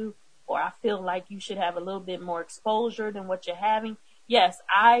heard you, or I feel like you should have a little bit more exposure than what you're having, yes,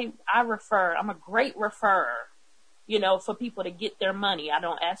 I refer. I'm a great referrer, for people to get their money. I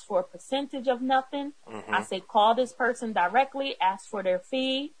don't ask for a percentage of nothing. Mm-hmm. I say, call this person directly, ask for their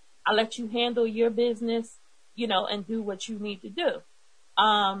fee. I let you handle your business, and do what you need to do.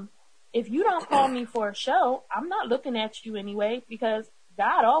 If you don't call me for a show, I'm not looking at you anyway, because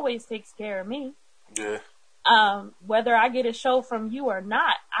God always takes care of me. Yeah. Whether I get a show from you or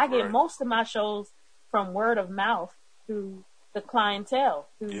not, I get Right. most of my shows from word of mouth through the clientele,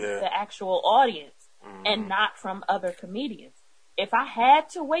 through the actual audience, and not from other comedians. If I had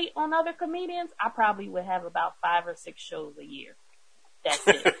to wait on other comedians, I probably would have about 5 or 6 shows a year. That's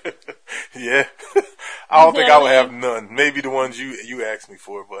it. Yeah. I don't think I would have none. Maybe the ones you asked me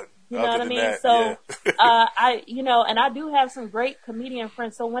for, but you know what I mean? That, so, yeah. And I do have some great comedian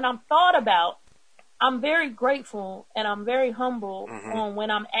friends. So when I'm thought about, I'm very grateful and I'm very humble on when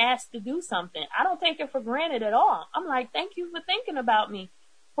I'm asked to do something. I don't take it for granted at all. I'm like, thank you for thinking about me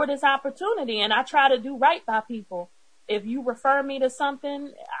for this opportunity. And I try to do right by people. If you refer me to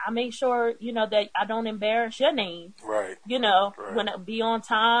something, I make sure, that I don't embarrass your name. Right. Right. When I be on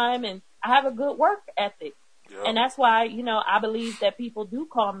time, and I have a good work ethic. Yep. And that's why, I believe that people do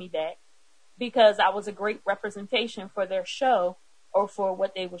call me back, because I was a great representation for their show or for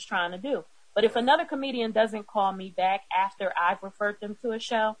what they was trying to do. But if another comedian doesn't call me back after I've referred them to a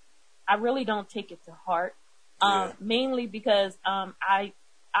show, I really don't take it to heart. Mainly because I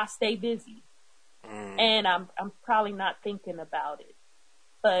stay busy. And I'm probably not thinking about it.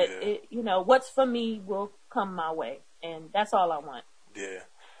 But what's for me will come my way, and that's all I want. Yeah.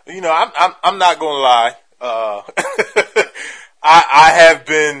 I'm not gonna lie. I have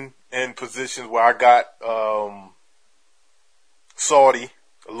been in positions where I got salty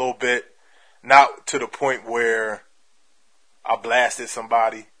a little bit, not to the point where I blasted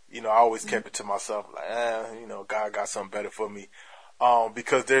somebody. I always kept it to myself, like, God got something better for me.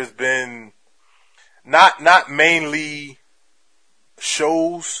 Because there's been not mainly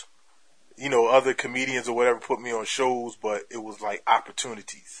shows, other comedians or whatever put me on shows, but it was like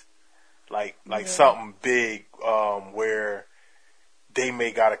opportunities, like something big, where they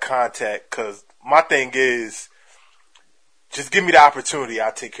may got a contact. Cause my thing is, just give me the opportunity.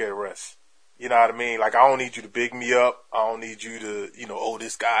 I'll take care of the rest. You know what I mean? Like, I don't need you to big me up. I don't need you to,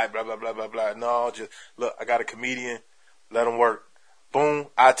 this guy, blah, blah, blah, blah, blah. No, just look, I got a comedian. Let him work. Boom.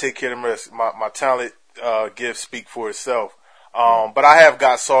 I take care of the rest. My talent, gift speak for itself. But I have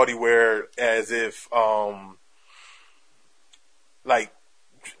got salty where, as if, like,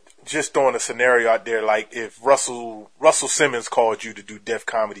 just throwing a scenario out there, like if Russell Simmons called you to do Def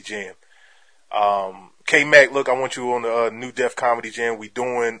Comedy Jam. Mack, look, I want you on the new Def Comedy Jam. We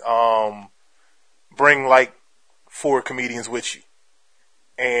doing, bring like 4 comedians with you.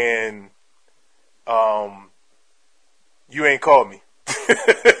 And, you ain't called me.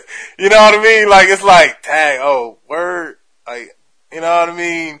 You know what I mean? Like, it's like, dang, oh, word. Like, you know what I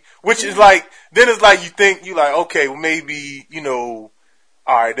mean? Which is like, then it's like, you like, okay, well, maybe, all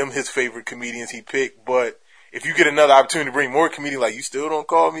right, them his favorite comedians he picked, but if you get another opportunity to bring more comedians, like, you still don't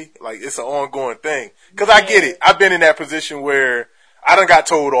call me? Like, it's an ongoing thing. Cause I get it. I've been in that position where I done got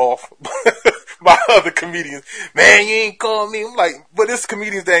told off by other comedians. Man, you ain't called me. I'm like, but it's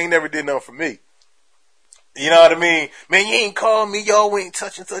comedians that ain't never did nothing for me. You know what I mean? Man, you ain't called me. Y'all ain't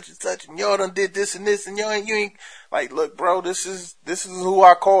touching such and such, and y'all done did this and this, and you ain't like, look, bro, this is who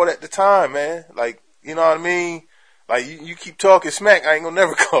I called at the time, man. Like, you know what I mean? Like, you keep talking smack, I ain't gonna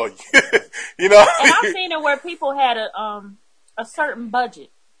never call you. You know what I mean? And I've seen it where people had a certain budget.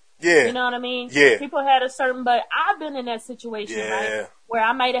 Yeah. You know what I mean? Yeah. People had a certain budget. I've been in that situation, right? Where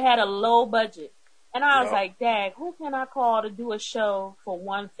I might have had a low budget. And I was like, Dad, who can I call to do a show for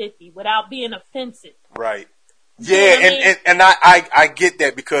 $150 without being offensive? Right. Yeah, and I get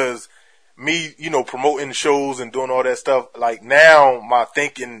that, because me, promoting shows and doing all that stuff, like, now my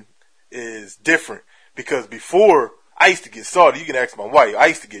thinking is different, because before I used to get salty. You can ask my wife. I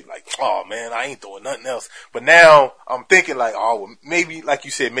used to get like, oh man, I ain't doing nothing else. But now I'm thinking like, oh, well, maybe, like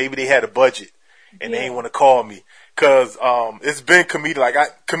you said, maybe they had a budget and they ain't want to call me. Cause, it's been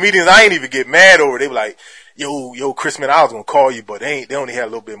comedians, I ain't even get mad over it. They were like, yo, Chris, man, I was going to call you, but they only had a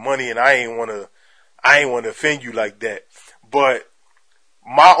little bit of money and I ain't want to offend you like that. But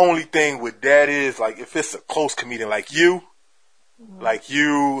my only thing with that is like, if it's a close comedian like you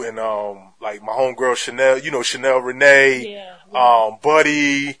and, like my homegirl Chanel, Chanel Renee,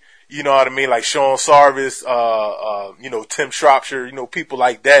 Buddy, you know what I mean? Like Sean Sarvis, Tim Shropshire, people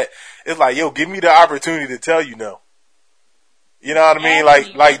like that. It's like, yo, give me the opportunity to tell you no. You know what I mean?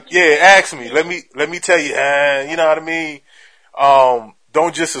 Ask me. Let me tell you, you know what I mean?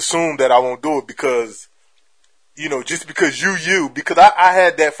 Don't just assume that I won't do it because, just because because I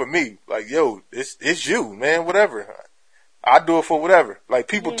had that for me. Like, yo, it's you, man, whatever. I do it for whatever. Like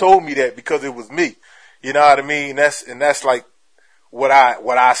people told me that because it was me. You know what I mean? That's like what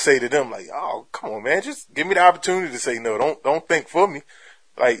I say to them. Like, oh, come on, man, just give me the opportunity to say no. Don't think for me.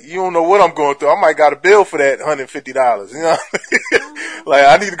 Like, you don't know what I'm going through. I might got a bill for that $150. You know what I mean? Like,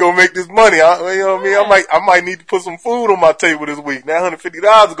 I need to go make this money. You know what I mean? I might need to put some food on my table this week. That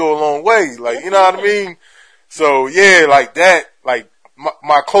 $150 go a long way. Like, you know what I mean? So, yeah, like that, like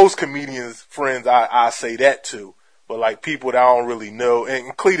my close comedians friends, I say that to. But like people that I don't really know,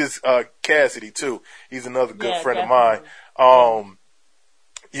 and Cletus Cassidy too. He's another good friend definitely. Of mine.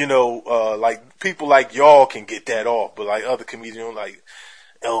 Like people like y'all can get that off, but like other comedians, like,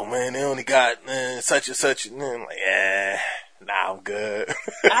 oh man, they only got such and such, and then I'm like, nah, I'm good.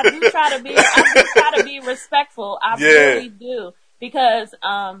 I do try to be respectful. I really do, because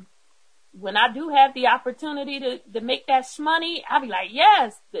when I do have the opportunity to make that money, I'll be like,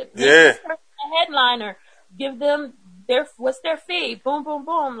 yes, make this person a headliner, give them what's their fee, boom, boom,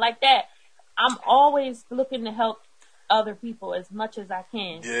 boom, like that. I'm always looking to help other people as much as I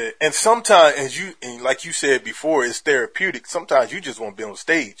can. Yeah, and sometimes, and like you said before, it's therapeutic. Sometimes you just want to be on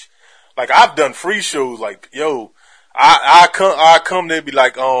stage. Like I've done free shows. Like, yo, I come there, be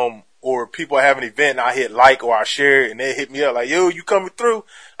like, or people have an event and I hit like or I share it and they hit me up like, yo, you coming through?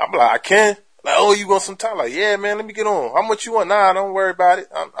 I'm like, I can. Like, oh, you want some time? Like, yeah, man, let me get on. How much you want? Nah, don't worry about it.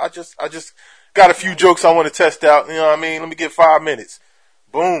 I just got a few jokes I want to test out. You know what I mean? Let me get 5 minutes.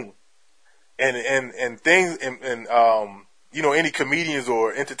 Boom. And things, and any comedians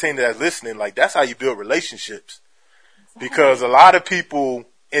or entertainers that's listening, like that's how you build relationships. Because a lot of people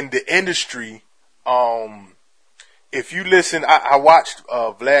in the industry, if you listen, I watched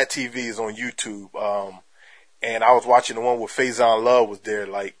Vlad TV's on YouTube, and I was watching the one where Faison Love was there.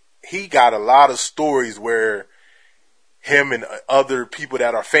 Like he got a lot of stories where him and other people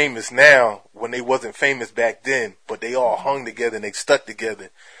that are famous now, when they wasn't famous back then, but they all hung together and they stuck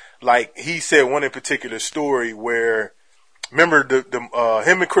together. Like he said one in particular story where, remember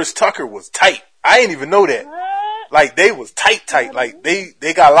him and Chris Tucker was tight. I didn't even know that. Like they was tight. Like they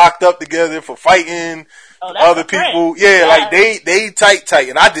got locked up together for fighting other people. Yeah, like they tight.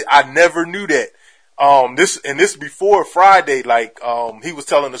 And I never knew that. This before Friday, like, he was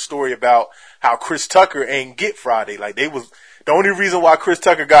telling a story about how Chris Tucker ain't get Friday. Like the only reason why Chris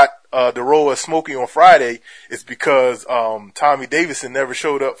Tucker got, the role of Smokey on Friday is because, Tommy Davidson never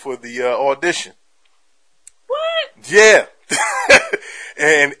showed up for the, audition. What? Yeah.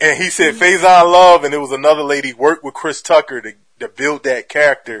 and he said Faison Love and there was another lady worked with Chris Tucker to build that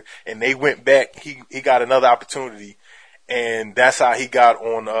character and they went back. He got another opportunity and that's how he got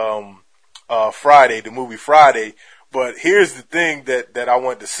on, Friday, the movie Friday. But here's the thing that I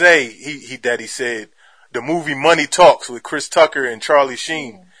want to say. He said the movie Money Talks with Chris Tucker and Charlie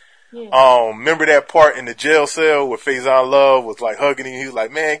Sheen. Yeah. Remember that part in the jail cell where Faison Love was like hugging him? He was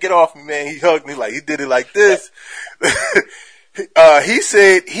like, man, get off me, man. He hugged me like he did it like this. He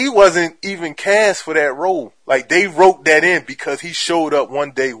said he wasn't even cast for that role. Like they wrote that in because he showed up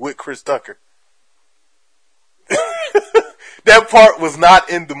one day with Chris Tucker. That part was not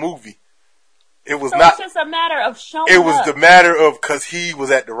in the movie. It was not. It's just a matter of showing up. It was the matter of because he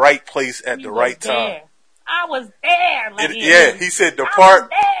was at the right place at the right time. I was there. He said the part.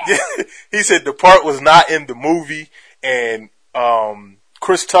 Yeah, he said the part was not in the movie, and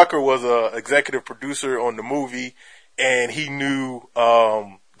Chris Tucker was a executive producer on the movie, and he knew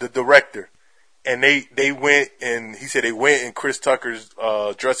the director, and they went and he said they went in Chris Tucker's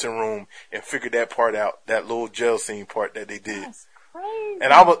dressing room and figured that part out, that little jail scene part that they did. That's crazy.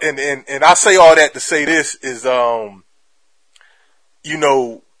 And I say all that to say this is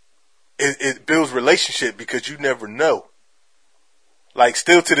it builds relationship because you never know. Like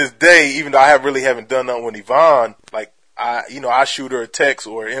still to this day, even though I haven't done nothing with Yvonne, like I shoot her a text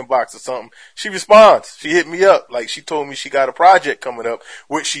or an inbox or something. She responds. She hit me up. Like, she told me she got a project coming up,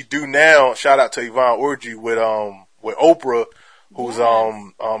 which she do now. Shout out to Yvonne Orji with Oprah, who's,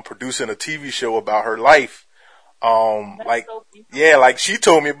 producing a TV show about her life. Like, so yeah, like she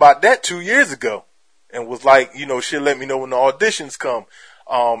told me about that 2 years ago and was like, she'll let me know when the auditions come.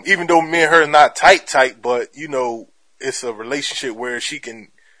 Even though me and her are not tight, but, it's a relationship where she can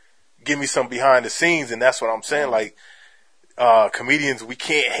give me some behind the scenes. And that's what I'm saying. Like, comedians, we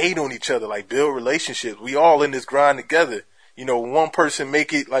can't hate on each other, like build relationships. We all in this grind together. One person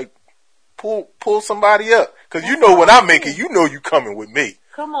make it, like pull somebody up. Cause when I make it, you coming with me.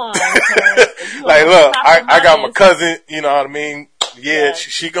 Come on. Like, look, I got my cousin, you know what I mean? Yeah,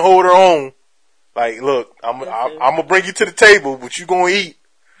 she can hold her own. Like, look, I'm gonna bring you to the table, but you gonna eat.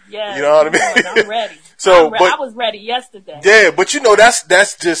 Yeah. You know what I mean? I'm ready. I was ready yesterday. Yeah, but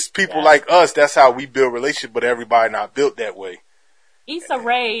that's just people like us. That's how we build relationships, but everybody not built that way. Issa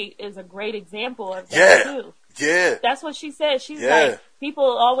Rae is a great example of that too. Yeah. That's what she said. She's like, people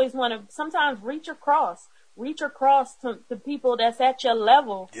always want to sometimes reach across to people that's at your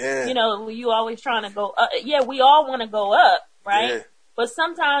level. Yeah. You always trying to go up. Yeah, we all want to go up, right? Yeah. But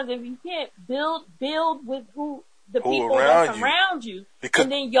sometimes if you can't build with the people that's around you,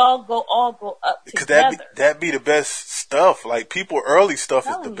 and then y'all all go up together. Because that be the best stuff. Like, people early stuff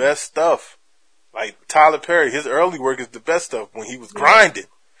is the best stuff. Like, Tyler Perry, his early work is the best stuff when he was grinding.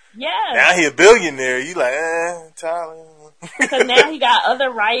 Yeah. Now he a billionaire. You like, Tyler. Because now he got other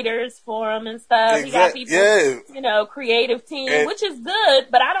writers for him and stuff. He got people, creative team, which is good,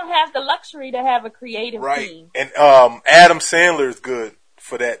 but I don't have the luxury to have a creative team. And Adam Sandler is good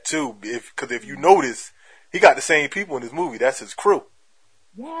for that too. Because if you notice, he got the same people in his movie. That's his crew.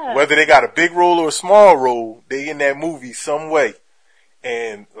 Yeah. Whether they got a big role or a small role, they in that movie some way.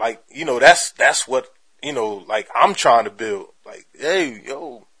 And like, that's what, like I'm trying to build. Like, hey,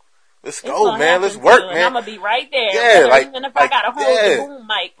 let's go, man. Let's work, man. I'm gonna be right there. Yeah, even if I gotta hold the boom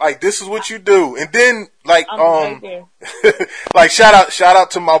mic. Like, this is what you do. And then, like, right there. like, shout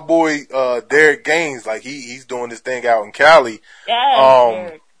out to my boy, Derek Gaines. Like, he's doing this thing out in Cali.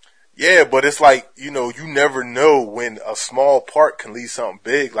 Derek. Yeah, but it's like, you never know when a small part can lead something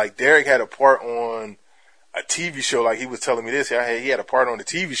big. Like, Derek had a part on a TV show. Like, he was telling me this. He had a part on the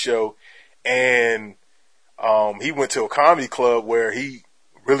TV show, and he went to a comedy club where he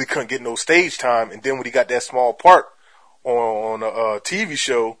really couldn't get no stage time. And then when he got that small part on a TV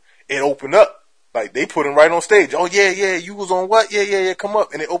show, it opened up. Like, they put him right on stage. Oh, yeah, you was on what? Yeah, come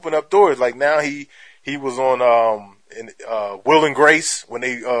up. And it opened up doors. Like, now he was on Will and Grace when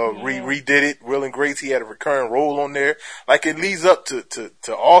they redid it. Will and Grace, he had a recurring role on there. Like, it leads up to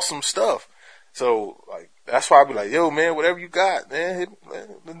awesome stuff. So, like, that's why I be like, yo, man, whatever you got, man,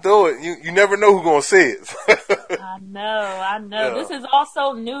 do it. You never know who's gonna say it. I know. Yeah. This is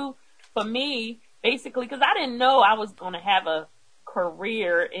also new for me, basically, because I didn't know I was gonna have a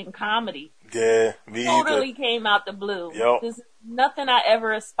career in comedy. Yeah, me totally either. Came out the blue. Yep. This is nothing I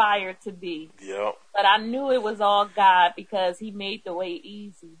ever aspired to be. Yep. But I knew it was all God because He made the way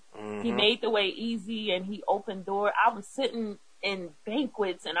easy. Mm-hmm. He made the way easy, and He opened doors. I was sitting in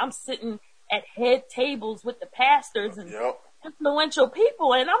banquets, and I'm sitting at head tables with the pastors and influential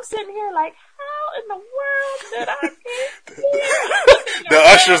people, and I'm sitting here like, how in the world did I get here? The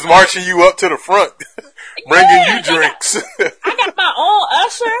ushers marching you up to the front, bringing you drinks. I got my own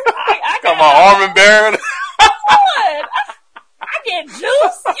usher. I got my arm and bearer. I get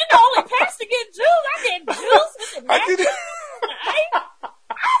juice. Only pastor get juice. I get juice with the napkin.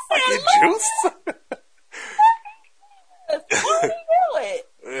 I get juice. How do you do it?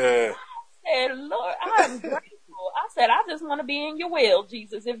 Yeah. I said, Lord, I'm grateful. I said, I just want to be in your will,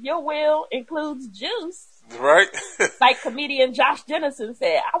 Jesus. If your will includes juice. Right. Like comedian Josh Jennison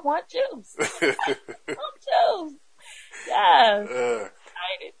said, I want juice. I want juice. Yeah.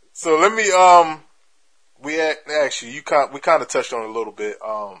 So let me, we kind of touched on it a little bit,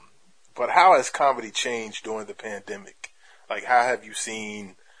 but how has comedy changed during the pandemic? Like, how have you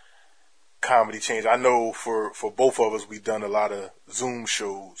seen comedy change? I know for both of us, we've done a lot of Zoom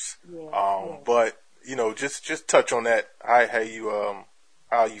shows. But just touch on that. How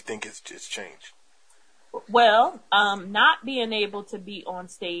you think it's changed? Well, not being able to be on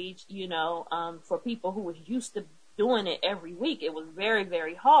stage, for people who were used to doing it every week, it was very,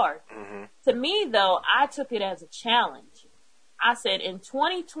 very hard. Mm-hmm. To me, though, I took it as a challenge. I said, in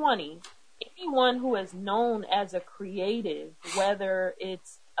 2020, anyone who is known as a creative, whether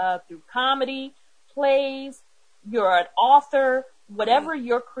it's through comedy, plays, you're an author, whatever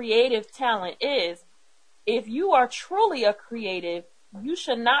your creative talent is, if you are truly a creative, you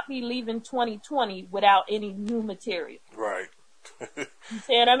should not be leaving 2020 without any new material. Right. You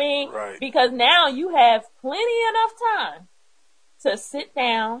see what I mean? Right. Because now you have plenty enough time to sit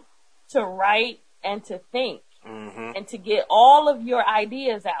down, to write, and to think, and to get all of your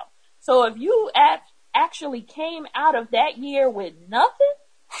ideas out. So if you actually came out of that year with nothing,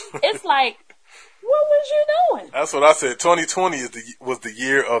 it's like, what was you doing? That's what I said. 2020 was the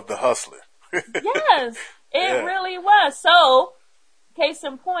year of the hustler. Yes, it really was. So, case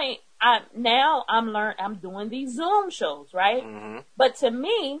in point, I'm doing these Zoom shows, right? But to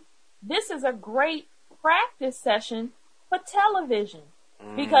me, this is a great practice session for television.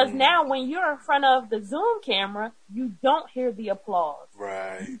 Because now when you're in front of the Zoom camera, you don't hear the applause.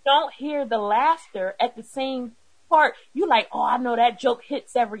 Right. You don't hear the laughter at the same part. You like, oh, I know that joke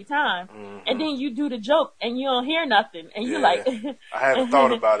hits every time. And then you do the joke and you don't hear nothing. And you're like... I haven't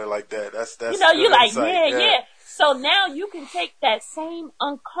thought about it like that. That's you're like, yeah. So now you can take that same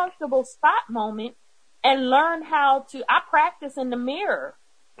uncomfortable spot moment and learn how to... I practice in the mirror.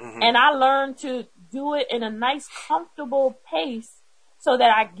 And I learn to do it in a nice, comfortable pace so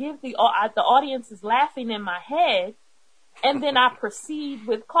that I give the audience is laughing in my head. And then I proceed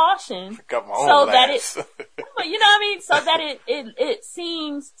with caution. Got my own laughs. You know what I mean? So that it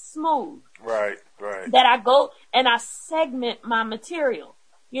seems smooth. Right. That I go and I segment my material,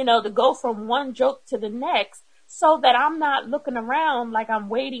 to go from one joke to the next so that I'm not looking around like I'm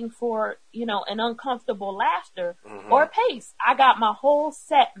waiting for, an uncomfortable laughter or pace. I got my whole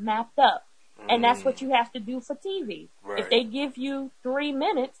set mapped up. And that's what you have to do for TV. Right. If they give you 3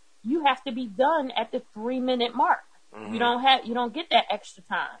 minutes, you have to be done at the 3-minute mark. You don't get that extra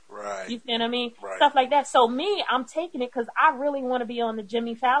time. Right. You see what I mean? Right. Stuff like that. So me, I'm taking it because I really want to be on the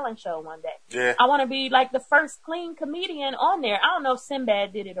Jimmy Fallon show one day. Yeah. I want to be like the first clean comedian on there. I don't know if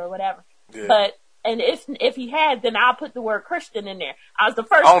Sinbad did it or whatever. Yeah. But if he had, then I'll put the word Christian in there. I was the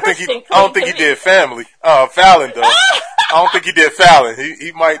first I don't think he did Fallon though. I don't think he did Fallon.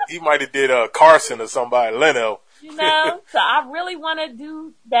 He might have did Carson or somebody, Leno. So I really want to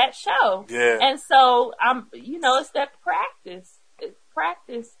do that show. Yeah. And so it's that practice.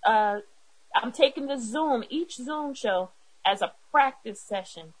 I'm taking each Zoom show as a practice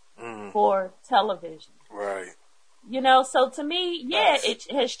session for television. Right. So to me,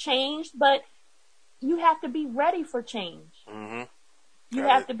 it has changed, but you have to be ready for change. You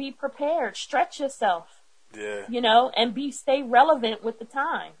have to be prepared, stretch yourself. Yeah. And stay relevant with the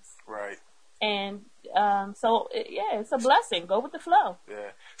times. Right. And it's a blessing. Go with the flow.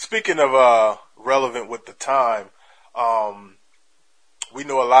 Yeah. Speaking of relevant with the time, we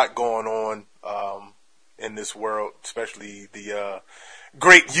know a lot going on in this world, especially the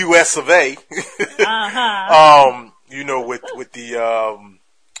great U.S. of A. With the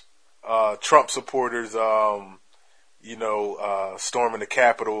Trump supporters, storming the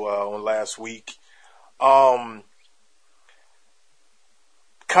Capitol on last week.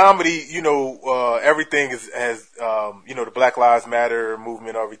 Comedy, everything has the Black Lives Matter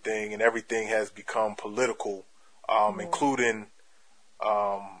movement, everything has become political, including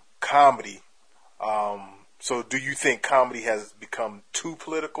comedy. So do you think comedy has become too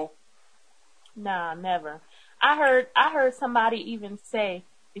political? Nah, never. I heard somebody even say,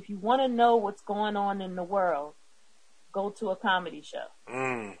 if you want to know what's going on in the world, go to a comedy show.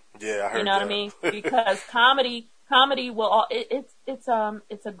 Yeah, I heard that. You know what I mean? Because comedy will it's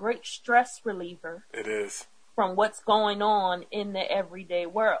a great stress reliever. It is. From what's going on in the everyday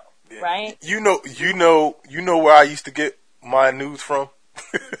world, right? You know where I used to get my news from?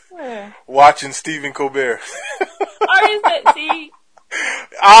 Where? Watching Stephen Colbert. See?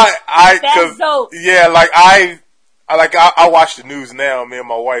 That's dope. Yeah, I watch the news now. Me and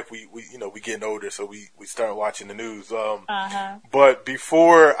my wife, we getting older, so we start watching the news. But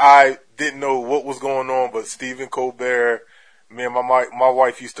before, I didn't know what was going on. But Stephen Colbert, me and my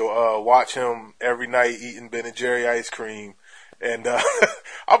wife used to watch him every night eating Ben & Jerry ice cream. And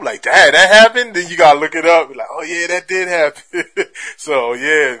I'm like, Dad, that happened? Then you gotta look it up. You're like, oh yeah, that did happen. So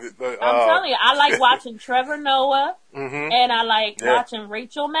yeah. I'm telling you, I like watching Trevor Noah, and I like watching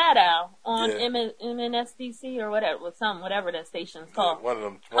Rachel Maddow on MNSDC or whatever that station's called. Yeah, one of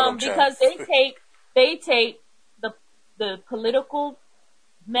them because they take the political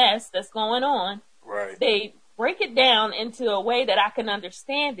mess that's going on. Right. They break it down into a way that I can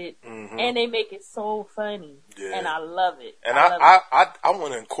understand it, and they make it so funny, and I love it. And I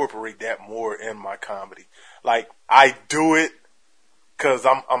want to incorporate that more in my comedy. Like, I do it because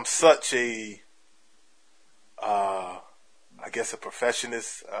I'm such a I guess a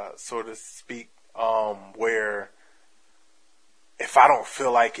perfectionist, so to speak, where if I don't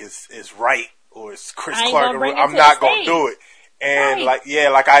feel like it's right or it's Chris Clark, I'm not gonna do it. And like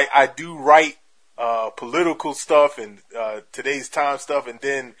I do write political stuff and today's time stuff, and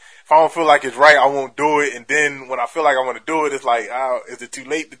then if I don't feel like it's right, I won't do it. And then when I feel like I want to do it, it's like, is it too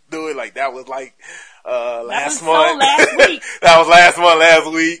late to do it? Like that was like last month. Last week. That was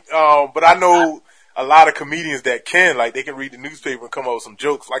last week. But I know a lot of comedians that can, like, they can read the newspaper and come up with some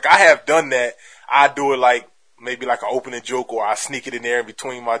jokes. Like I have done that. I do it like maybe like an opening joke, or I sneak it in there in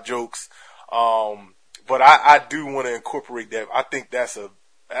between my jokes. But I do want to incorporate that. I think that's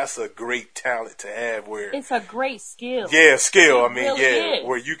a great talent to have. Where it's a great skill. Yeah, skill. It really is.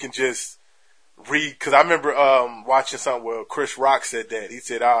 Where you can just read. Because I remember watching something where Chris Rock said that. He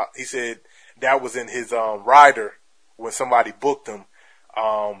said that was in his rider when somebody booked him.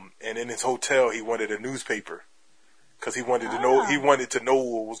 And in his hotel, he wanted a newspaper because he wanted to know. He wanted to know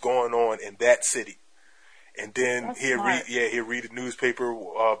what was going on in that city. And then he'd read the newspaper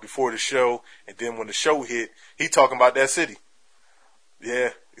before the show, and then when the show hit, he talking about that city. Yeah,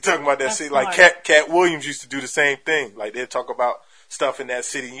 he talking about that city. Smart. Like Cat Williams used to do the same thing. Like they'd talk about stuff in that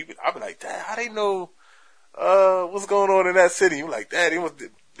city. And I'd be like, Dad, how they know what's going on in that city? You're like, Dad,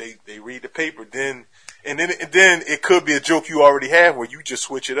 they read the paper. Then it could be a joke you already have where you just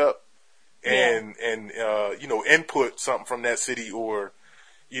switch it up and input something from that city, or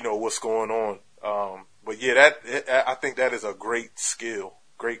what's going on. But yeah, I think that is a great skill.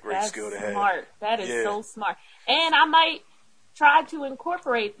 Great skill to have. Smart. That is so smart. And I might try to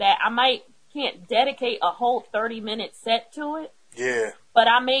incorporate that. I can't dedicate a whole 30-minute set to it. Yeah. But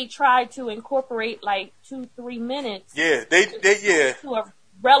I may try to incorporate like 2-3 minutes. Yeah, to a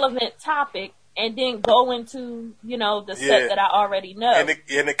relevant topic, and then go into the set that I already know. And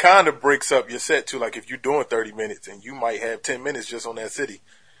it kind of breaks up your set too. Like if you're doing 30 minutes, and you might have 10 minutes just on that city.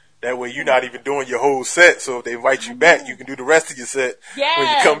 That way you're not even doing your whole set. So if they invite you back, you can do the rest of your set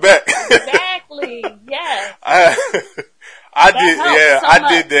when you come back. Exactly. Yes. I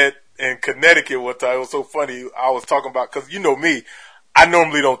did that in Connecticut one time. It was so funny. I was talking about, cause me, I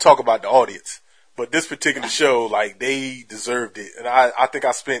normally don't talk about the audience, but this particular show, like, they deserved it. And I think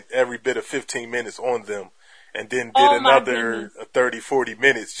I spent every bit of 15 minutes on them, and then did another 30, 40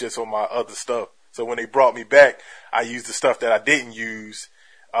 minutes just on my other stuff. So when they brought me back, I used the stuff that I didn't use,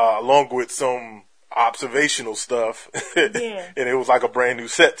 along with some observational stuff. Yeah. And it was like a brand new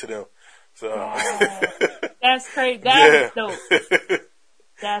set to them. So that's crazy. That's dope.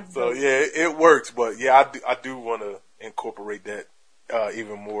 That's so dope. yeah, it works. But yeah, I do want to incorporate that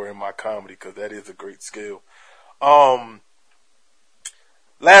even more in my comedy, because that is a great skill.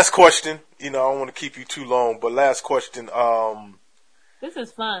 Last question. I don't want to keep you too long, but last question. This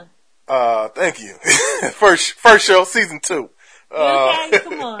is fun. Thank you. First show, season 2. Okay,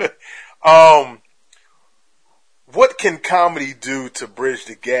 come on. What can comedy do to bridge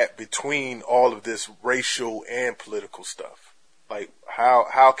the gap between all of this racial and political stuff? Like,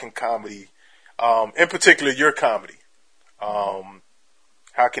 how can comedy, in particular your comedy, how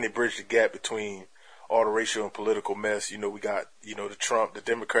can it bridge the gap between all the racial and political mess? We got, the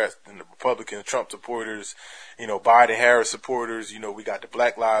Democrats and the Republicans, Trump supporters, Biden, Harris supporters, we got the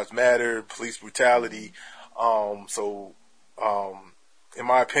Black Lives Matter, police brutality. In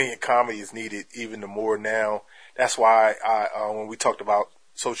my opinion, comedy is needed even more now. That's why when we talked about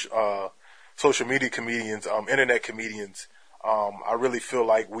social media comedians, internet comedians, I really feel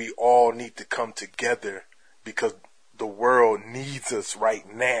like we all need to come together, because the world needs us right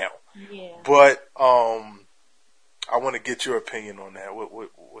now. Yeah. But I want to get your opinion on that.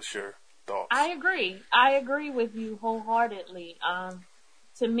 What's your thoughts? I agree with you wholeheartedly.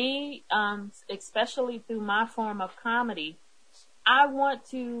 To me, especially through my form of comedy, I want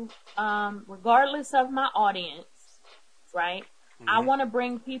to, regardless of my audience, right? Mm-hmm. I want to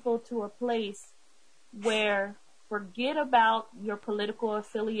bring people to a place where forget about your political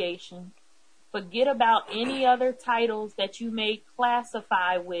affiliation, forget about any other titles that you may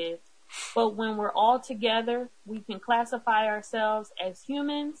classify with, but when we're all together, we can classify ourselves as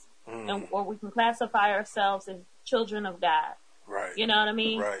humans, or we can classify ourselves as children of God. Right. You know what I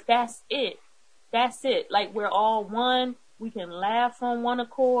mean? Right. That's it. Like, we're all one. We can laugh on one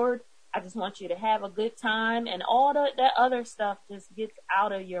accord. I just want you to have a good time, and all that other stuff just gets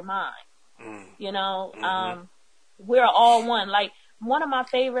out of your mind. We're all one. Like, one of my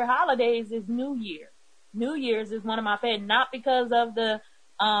favorite holidays is New Year. New Year's is one of my favorite, not because of the,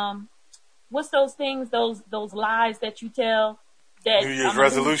 what's those things, those lies that you tell? That New Year's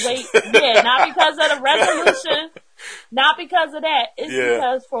resolution. Yeah, not because of the resolution. Not because of that. It's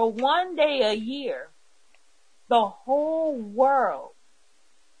because for one day a year, the whole world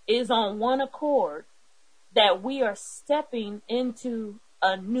is on one accord that we are stepping into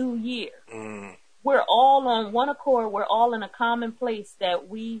a new year. we're all on one accord. We're all in a common place that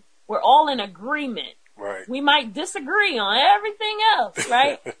we're all in agreement. Right. We might disagree on everything else,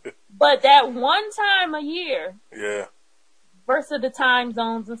 right? But that one time a year, yeah, versus the time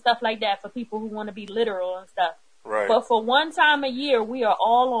zones and stuff like that for people who want to be literal and stuff. right. But for one time a year, we are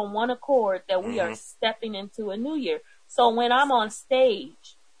all on one accord that we are stepping into a new year. So when I'm on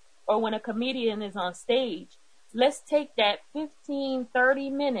stage, or when a comedian is on stage, let's take that 15, 30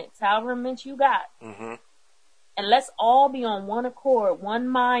 minutes, however much you got, and let's all be on one accord, one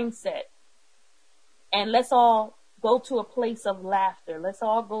mindset. And let's all go to a place of laughter. Let's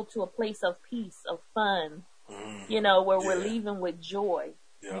all go to a place of peace, of fun, where we're leaving with joy.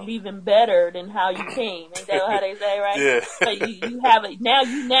 Yeah. You're leaving better than how you came. Ain't that how they say, right? Yeah. So you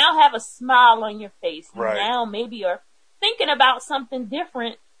now have a smile on your face. You right. now maybe are thinking about something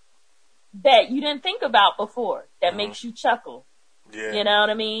different that you didn't think about before that makes you chuckle. Yeah. You know what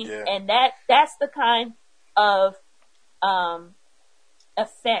I mean? Yeah. And that's the kind of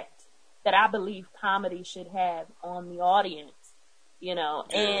effect that I believe comedy should have on the audience,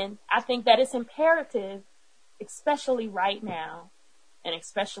 and I think that it's imperative, especially right now, and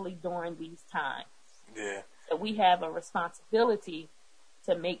especially during these times, that we have a responsibility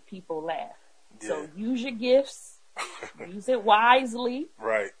to make people laugh. Yeah. So use your gifts, use it wisely,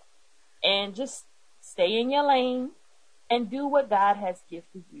 right, and just stay in your lane and do what God has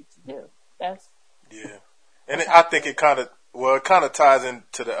gifted you to do. And I think it kind of ties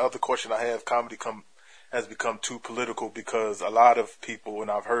into the other question I have. Comedy has become too political because a lot of people, and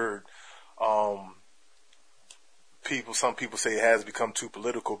I've heard some people say it has become too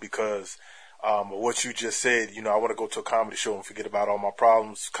political because what you just said. I want to go to a comedy show and forget about all my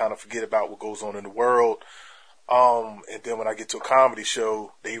problems, kind of forget about what goes on in the world. And then when I get to a comedy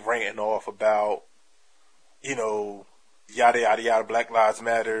show, they ranting off about, yada, yada, yada, Black Lives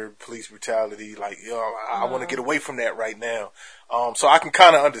Matter, police brutality. Like, I want to get away from that right now. So I can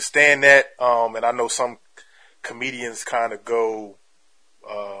kind of understand that. And I know some comedians kind of go,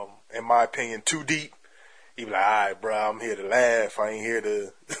 in my opinion, too deep. You be like, all right, bro, I'm here to laugh. I ain't here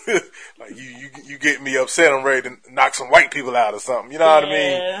to, like, you get me upset. I'm ready to knock some white people out or something. You know what I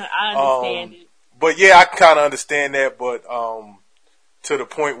mean? Yeah, I understand it. But yeah, I can kind of understand that. But, to the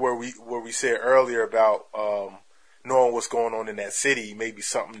point where we said earlier about, knowing what's going on in that city, maybe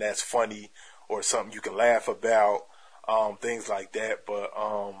something that's funny or something you can laugh about, things like that. But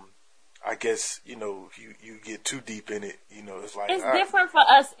I guess if you get too deep in it, it's like it's different for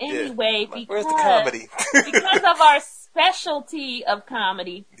us anyway. Like, because where's the comedy? because of our specialty of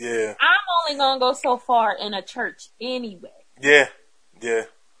comedy. Yeah, I'm only gonna go so far in a church anyway. Yeah.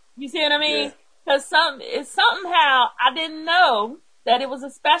 You see what I mean? Because somehow I didn't know that it was a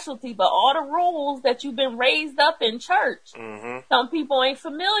specialty, but all the rules that you've been raised up in church, some people ain't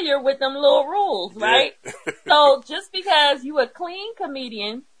familiar with them little rules, right? So just because you a clean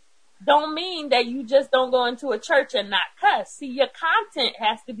comedian don't mean that you just don't go into a church and not cuss. See, your content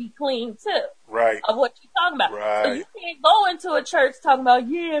has to be clean too. Right. Of what you're talking about. Right. So you can't go into a church talking about,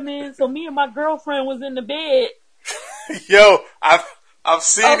 yeah, man, so me and my girlfriend was in the bed. Yo, I've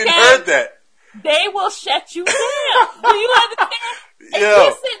seen and heard that. They will shut you down. Do you understand? And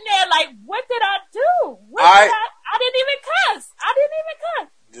you're sitting there like, what did I do? I didn't even cuss.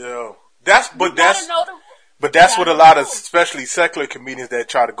 Yo, that's what a lot of, especially secular comedians that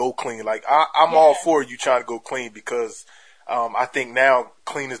try to go clean. Like I'm all for you trying to go clean because I think now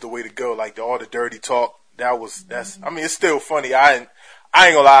clean is the way to go. Like all the dirty talk, I mean, it's still funny. I ain't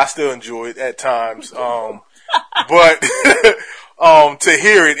gonna lie, I still enjoy it at times. But to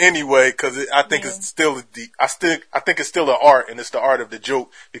hear it anyway, because I think it's still I think it's still an art, and it's the art of the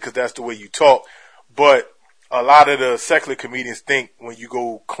joke because that's the way you talk. But a lot of the secular comedians think when you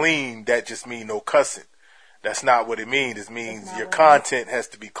go clean, that just means no cussing. That's not what it means. It means your content has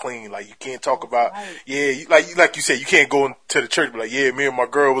to be clean. Like you can't talk about, like you said, you can't go into the church and be like, yeah, me and my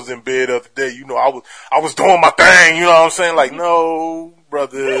girl was in bed the other day. I was doing my thing. You know what I'm saying? Like, no,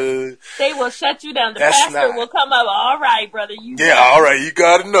 brother. They will shut you down. The pastor will come up. All right, brother. All right. You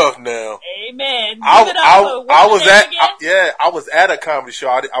got enough now. Amen. I was at a comedy show.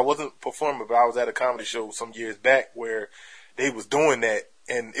 I wasn't performing, but I was at a comedy show some years back where they was doing that,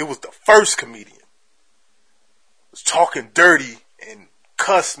 and it was the first comedian was talking dirty and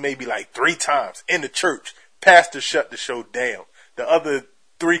cussed maybe like 3 times in the church. Pastor shut the show down. The other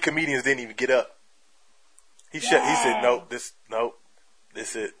 3 comedians didn't even get up. He said, nope, this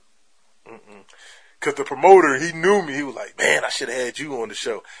it. Cause the promoter, he knew me. He was like, man, I should have had you on the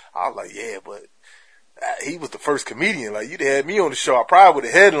show. I was like, yeah, but he was the first comedian. Like, you'd had me on the show, I probably would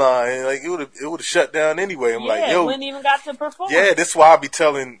have headlined. Like, it would have shut down anyway. I'm like, yo, wouldn't even got to perform. Yeah, that's why I be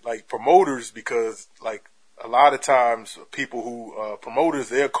telling like promoters, because like a lot of times people who promoters,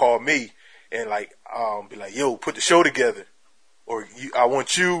 they'll call me and like be like, yo, put the show together, or I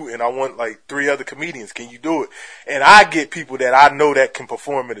want you and I want like 3 other comedians. Can you do it? And I get people that I know that can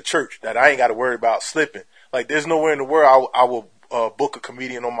perform in the church, that I ain't got to worry about slipping. Like, there's nowhere in the world I will book a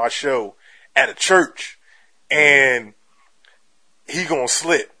comedian on my show at a church and he gonna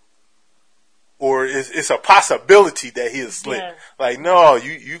slip, or it's a possibility that he'll slip. Yeah. Like, no,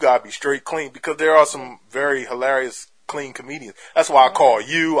 you gotta be straight clean, because there are some very hilarious clean comedians. That's why I call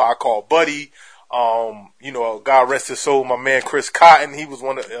you, I call Buddy. God rest his soul, my man Chris Cotton. He was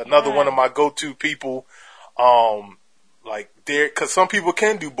another one of my go-to people. Like Derek, because some people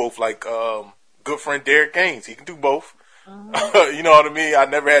can do both. Like good friend Derek Gaines, he can do both. You know what I mean? I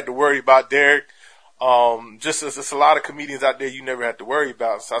never had to worry about Derek. Just as there's a lot of comedians out there you never had to worry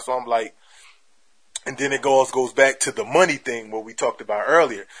about. So that's why I'm like, and then it goes back to the money thing, what we talked about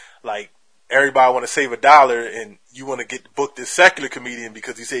earlier. Like, everybody want to save $1, and you want to get booked this secular comedian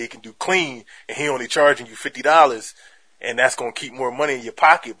because he say he can do clean, and he only charging you $50, and that's going to keep more money in your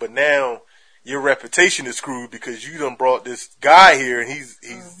pocket. But now your reputation is screwed because you done brought this guy here, and he's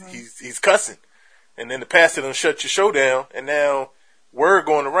cussing, and then the pastor done shut your show down, and now word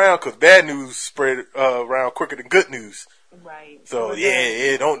going around because bad news spread around quicker than good news. Right. So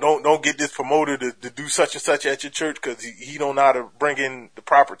don't get this promoter to do such and such at your church because he don't know how to bring in the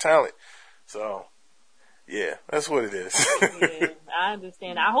proper talent. So yeah, that's what it is. Yeah, I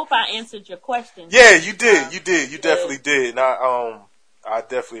understand. I hope I answered your question. Yeah, you did. You definitely did. And I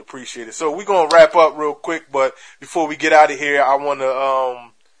definitely appreciate it. So we're gonna wrap up real quick, but before we get out of here, I want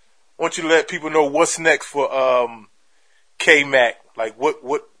you to let people know what's next for K-Mack. Like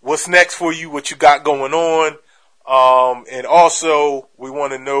what's next for you? What you got going on? And also we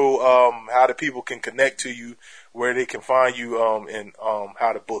want to know how the people can connect to you, where they can find you, and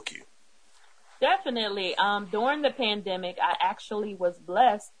how to book you. Definitely. During the pandemic, I actually was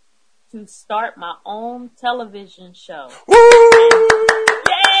blessed to start my own television show. Woo! Yay!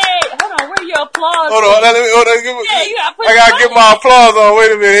 Hold on, where are your applause? Hold on, I gotta get my applause on.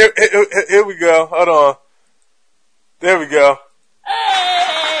 Wait a minute. Here we go. Hold on. There we go.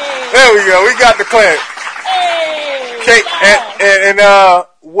 Hey! There we go. We got the clap. Hey! Okay, and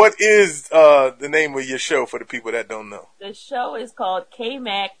what is the name of your show for the people that don't know? The show is called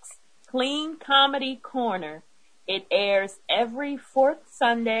K-Mack's Clean Comedy Corner. It airs every 4th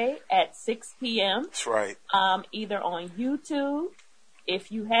Sunday at 6 p.m. That's right. Either on YouTube.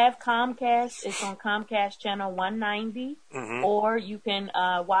 If you have Comcast, it's on Comcast channel 190, or you can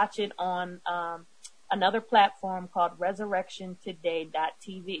watch it on another platform called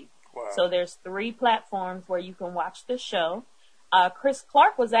resurrectiontoday.tv. Wow. So there's 3 platforms where you can watch the show. Chris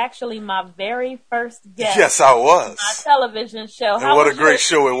Clark was actually my very first guest. Yes, I was. My television show. And what a great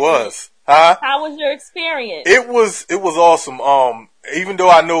show it was. Huh? How was your experience? It was awesome. Even though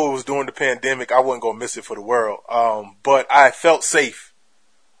I know it was during the pandemic, I wasn't gonna miss it for the world. But I felt safe.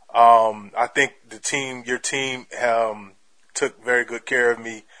 I think your team, took very good care of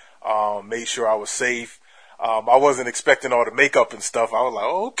me. Made sure I was safe. I wasn't expecting all the makeup and stuff. I was like,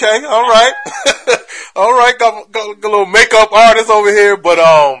 oh, okay, all right. All right, got a little makeup artist over here. But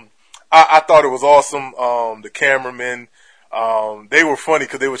I thought it was awesome. The cameramen, they were funny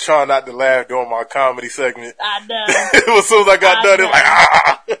because they were trying not to laugh during my comedy segment. I know. As soon as I got done, they were like,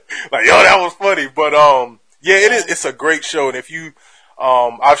 like, yo, that was funny. But yeah, it is. It's a great show. And if you,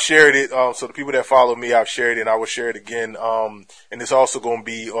 I've shared it. So the people that follow me, I've shared it, and I will share it again. And it's also going to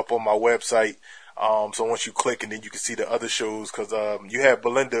be up on my website. So once you click, and then you can see the other shows, because you have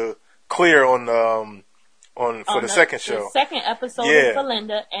Belinda Clear on the second show. The second episode is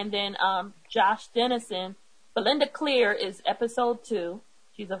Belinda, and then Josh Dennison. Belinda Clear is episode 2.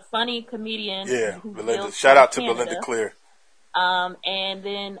 She's a funny comedian. Yeah, Belinda. Shout out to Belinda Clear. And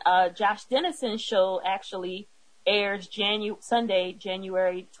then Josh Dennison's show actually airs Sunday,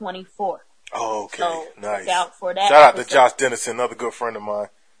 January 24th. Oh, okay, so nice. Look out for that. Shout out to Josh Dennison, another good friend of mine.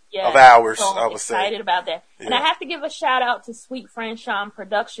 Yeah, of ours, so I would say. Excited about that. Yeah. And I have to give a shout out to Sweet Franchon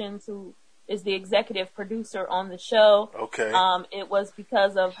Productions, who is the executive producer on the show. Okay. It was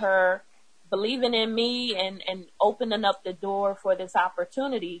because of her believing in me and opening up the door for this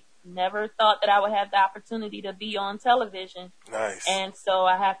opportunity. Never thought that I would have the opportunity to be on television. Nice. And so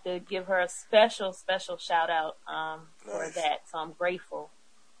I have to give her a special, special shout out for Nice. that. So I'm grateful.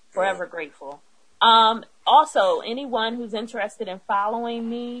 Forever grateful. Also, anyone who's interested in following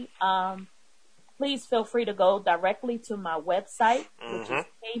me, please feel free to go directly to my website, which is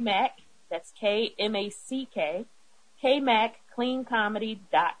That's KMACK,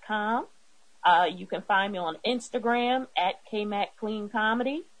 KMackCleanComedy.com. You can find me on Instagram at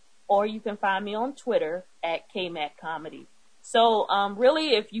KMackCleanComedy, or you can find me on Twitter at KMackComedy. So,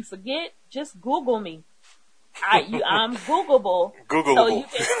 really, if you forget, just Google me. I'm Googleable. Googleable.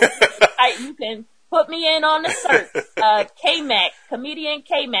 So you can put me in on the search, K-Mack, Comedienne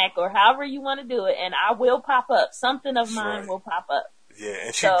K-Mack, or however you want to do it, and I will pop up. Something of mine will pop up. Yeah,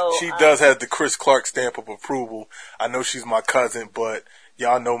 and she does have the Chris Clark stamp of approval. I know she's my cousin, but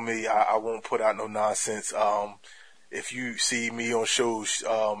y'all know me. I won't put out no nonsense. If you see me on shows,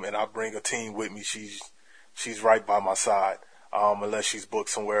 and I bring a team with me, she's right by my side, unless she's booked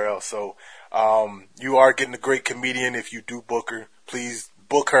somewhere else. So, you are getting a great comedian. If you do book her, please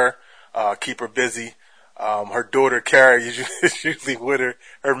book her. Keep her busy. Her daughter, Carrie, is usually with her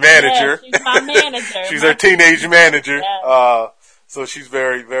manager. Yeah, she's my manager. She's her teenage manager. Yeah. So she's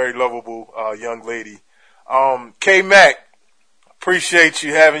very, very lovable, young lady. K-Mack, appreciate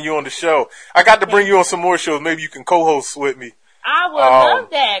you having you on the show. I got to bring you on some more shows. Maybe you can co-host with me. I would love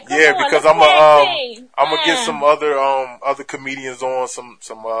that. Come on, because I'm gonna get some other comedians on,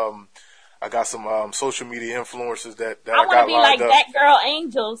 I got some social media influencers that I want to got be lined like up. that girl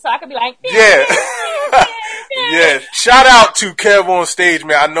Angel, so I could be like, yeah. Yeah. Shout out to Kev on stage,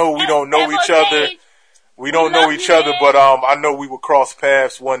 man. I know we don't know each other. We don't know each other, but I know we will cross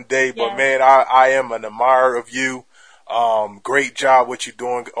paths one day. But man, I am an admirer of you. Great job what you're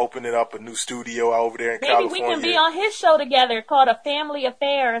doing, opening up a new studio over there in California. Maybe we can be on his show together called A Family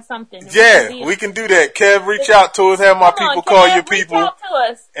Affair or something. Yeah, we can do that. Kev, reach out to us. Have my people call your people. Reach out to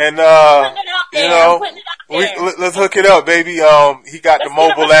us. And putting it out there. Let's hook it up, baby. He got the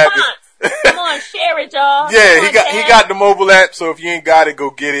mobile app. Come on, share it, y'all. Yeah, he got the mobile app. So if you ain't got it, go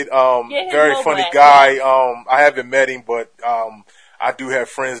get it. Very funny guy. I haven't met him, but I do have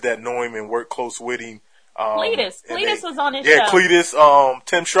friends that know him and work close with him. Cletus was on his show. Yeah, Cletus.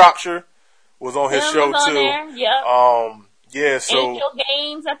 Tim Shropshire was on his show too. There. Yep. Yeah. So Angel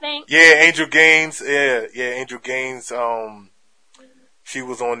Gaines, I think. Yeah, Angel Gaines. Yeah, Angel Gaines. She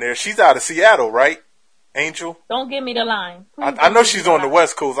was on there. She's out of Seattle, right? Angel. Don't give me the line. I know she's on the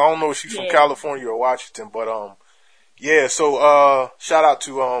West Coast. I don't know if she's from California or Washington, but yeah. So shout out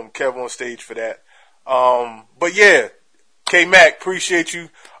to Kev on stage for that. But yeah, K-Mack, appreciate you.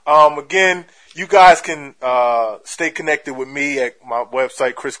 Again, you guys can stay connected with me at my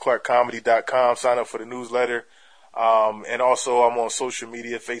website, chrisclarkcomedy.com. Sign up for the newsletter. And also I'm on social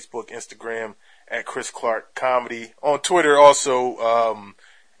media, Facebook, Instagram, at Chris Clark Comedy. On Twitter also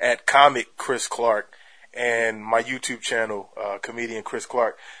at Comic Chris Clark. And my YouTube channel, Comedian Chris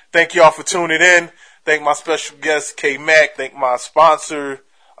Clark. Thank y'all for tuning in. Thank my special guest, K-Mack. Thank my sponsor,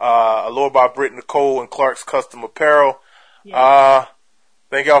 Allure by Britt Nicole and Clark's Custom Apparel. Yeah.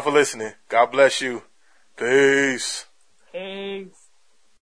 Thank y'all for listening. God bless you. Peace. Peace.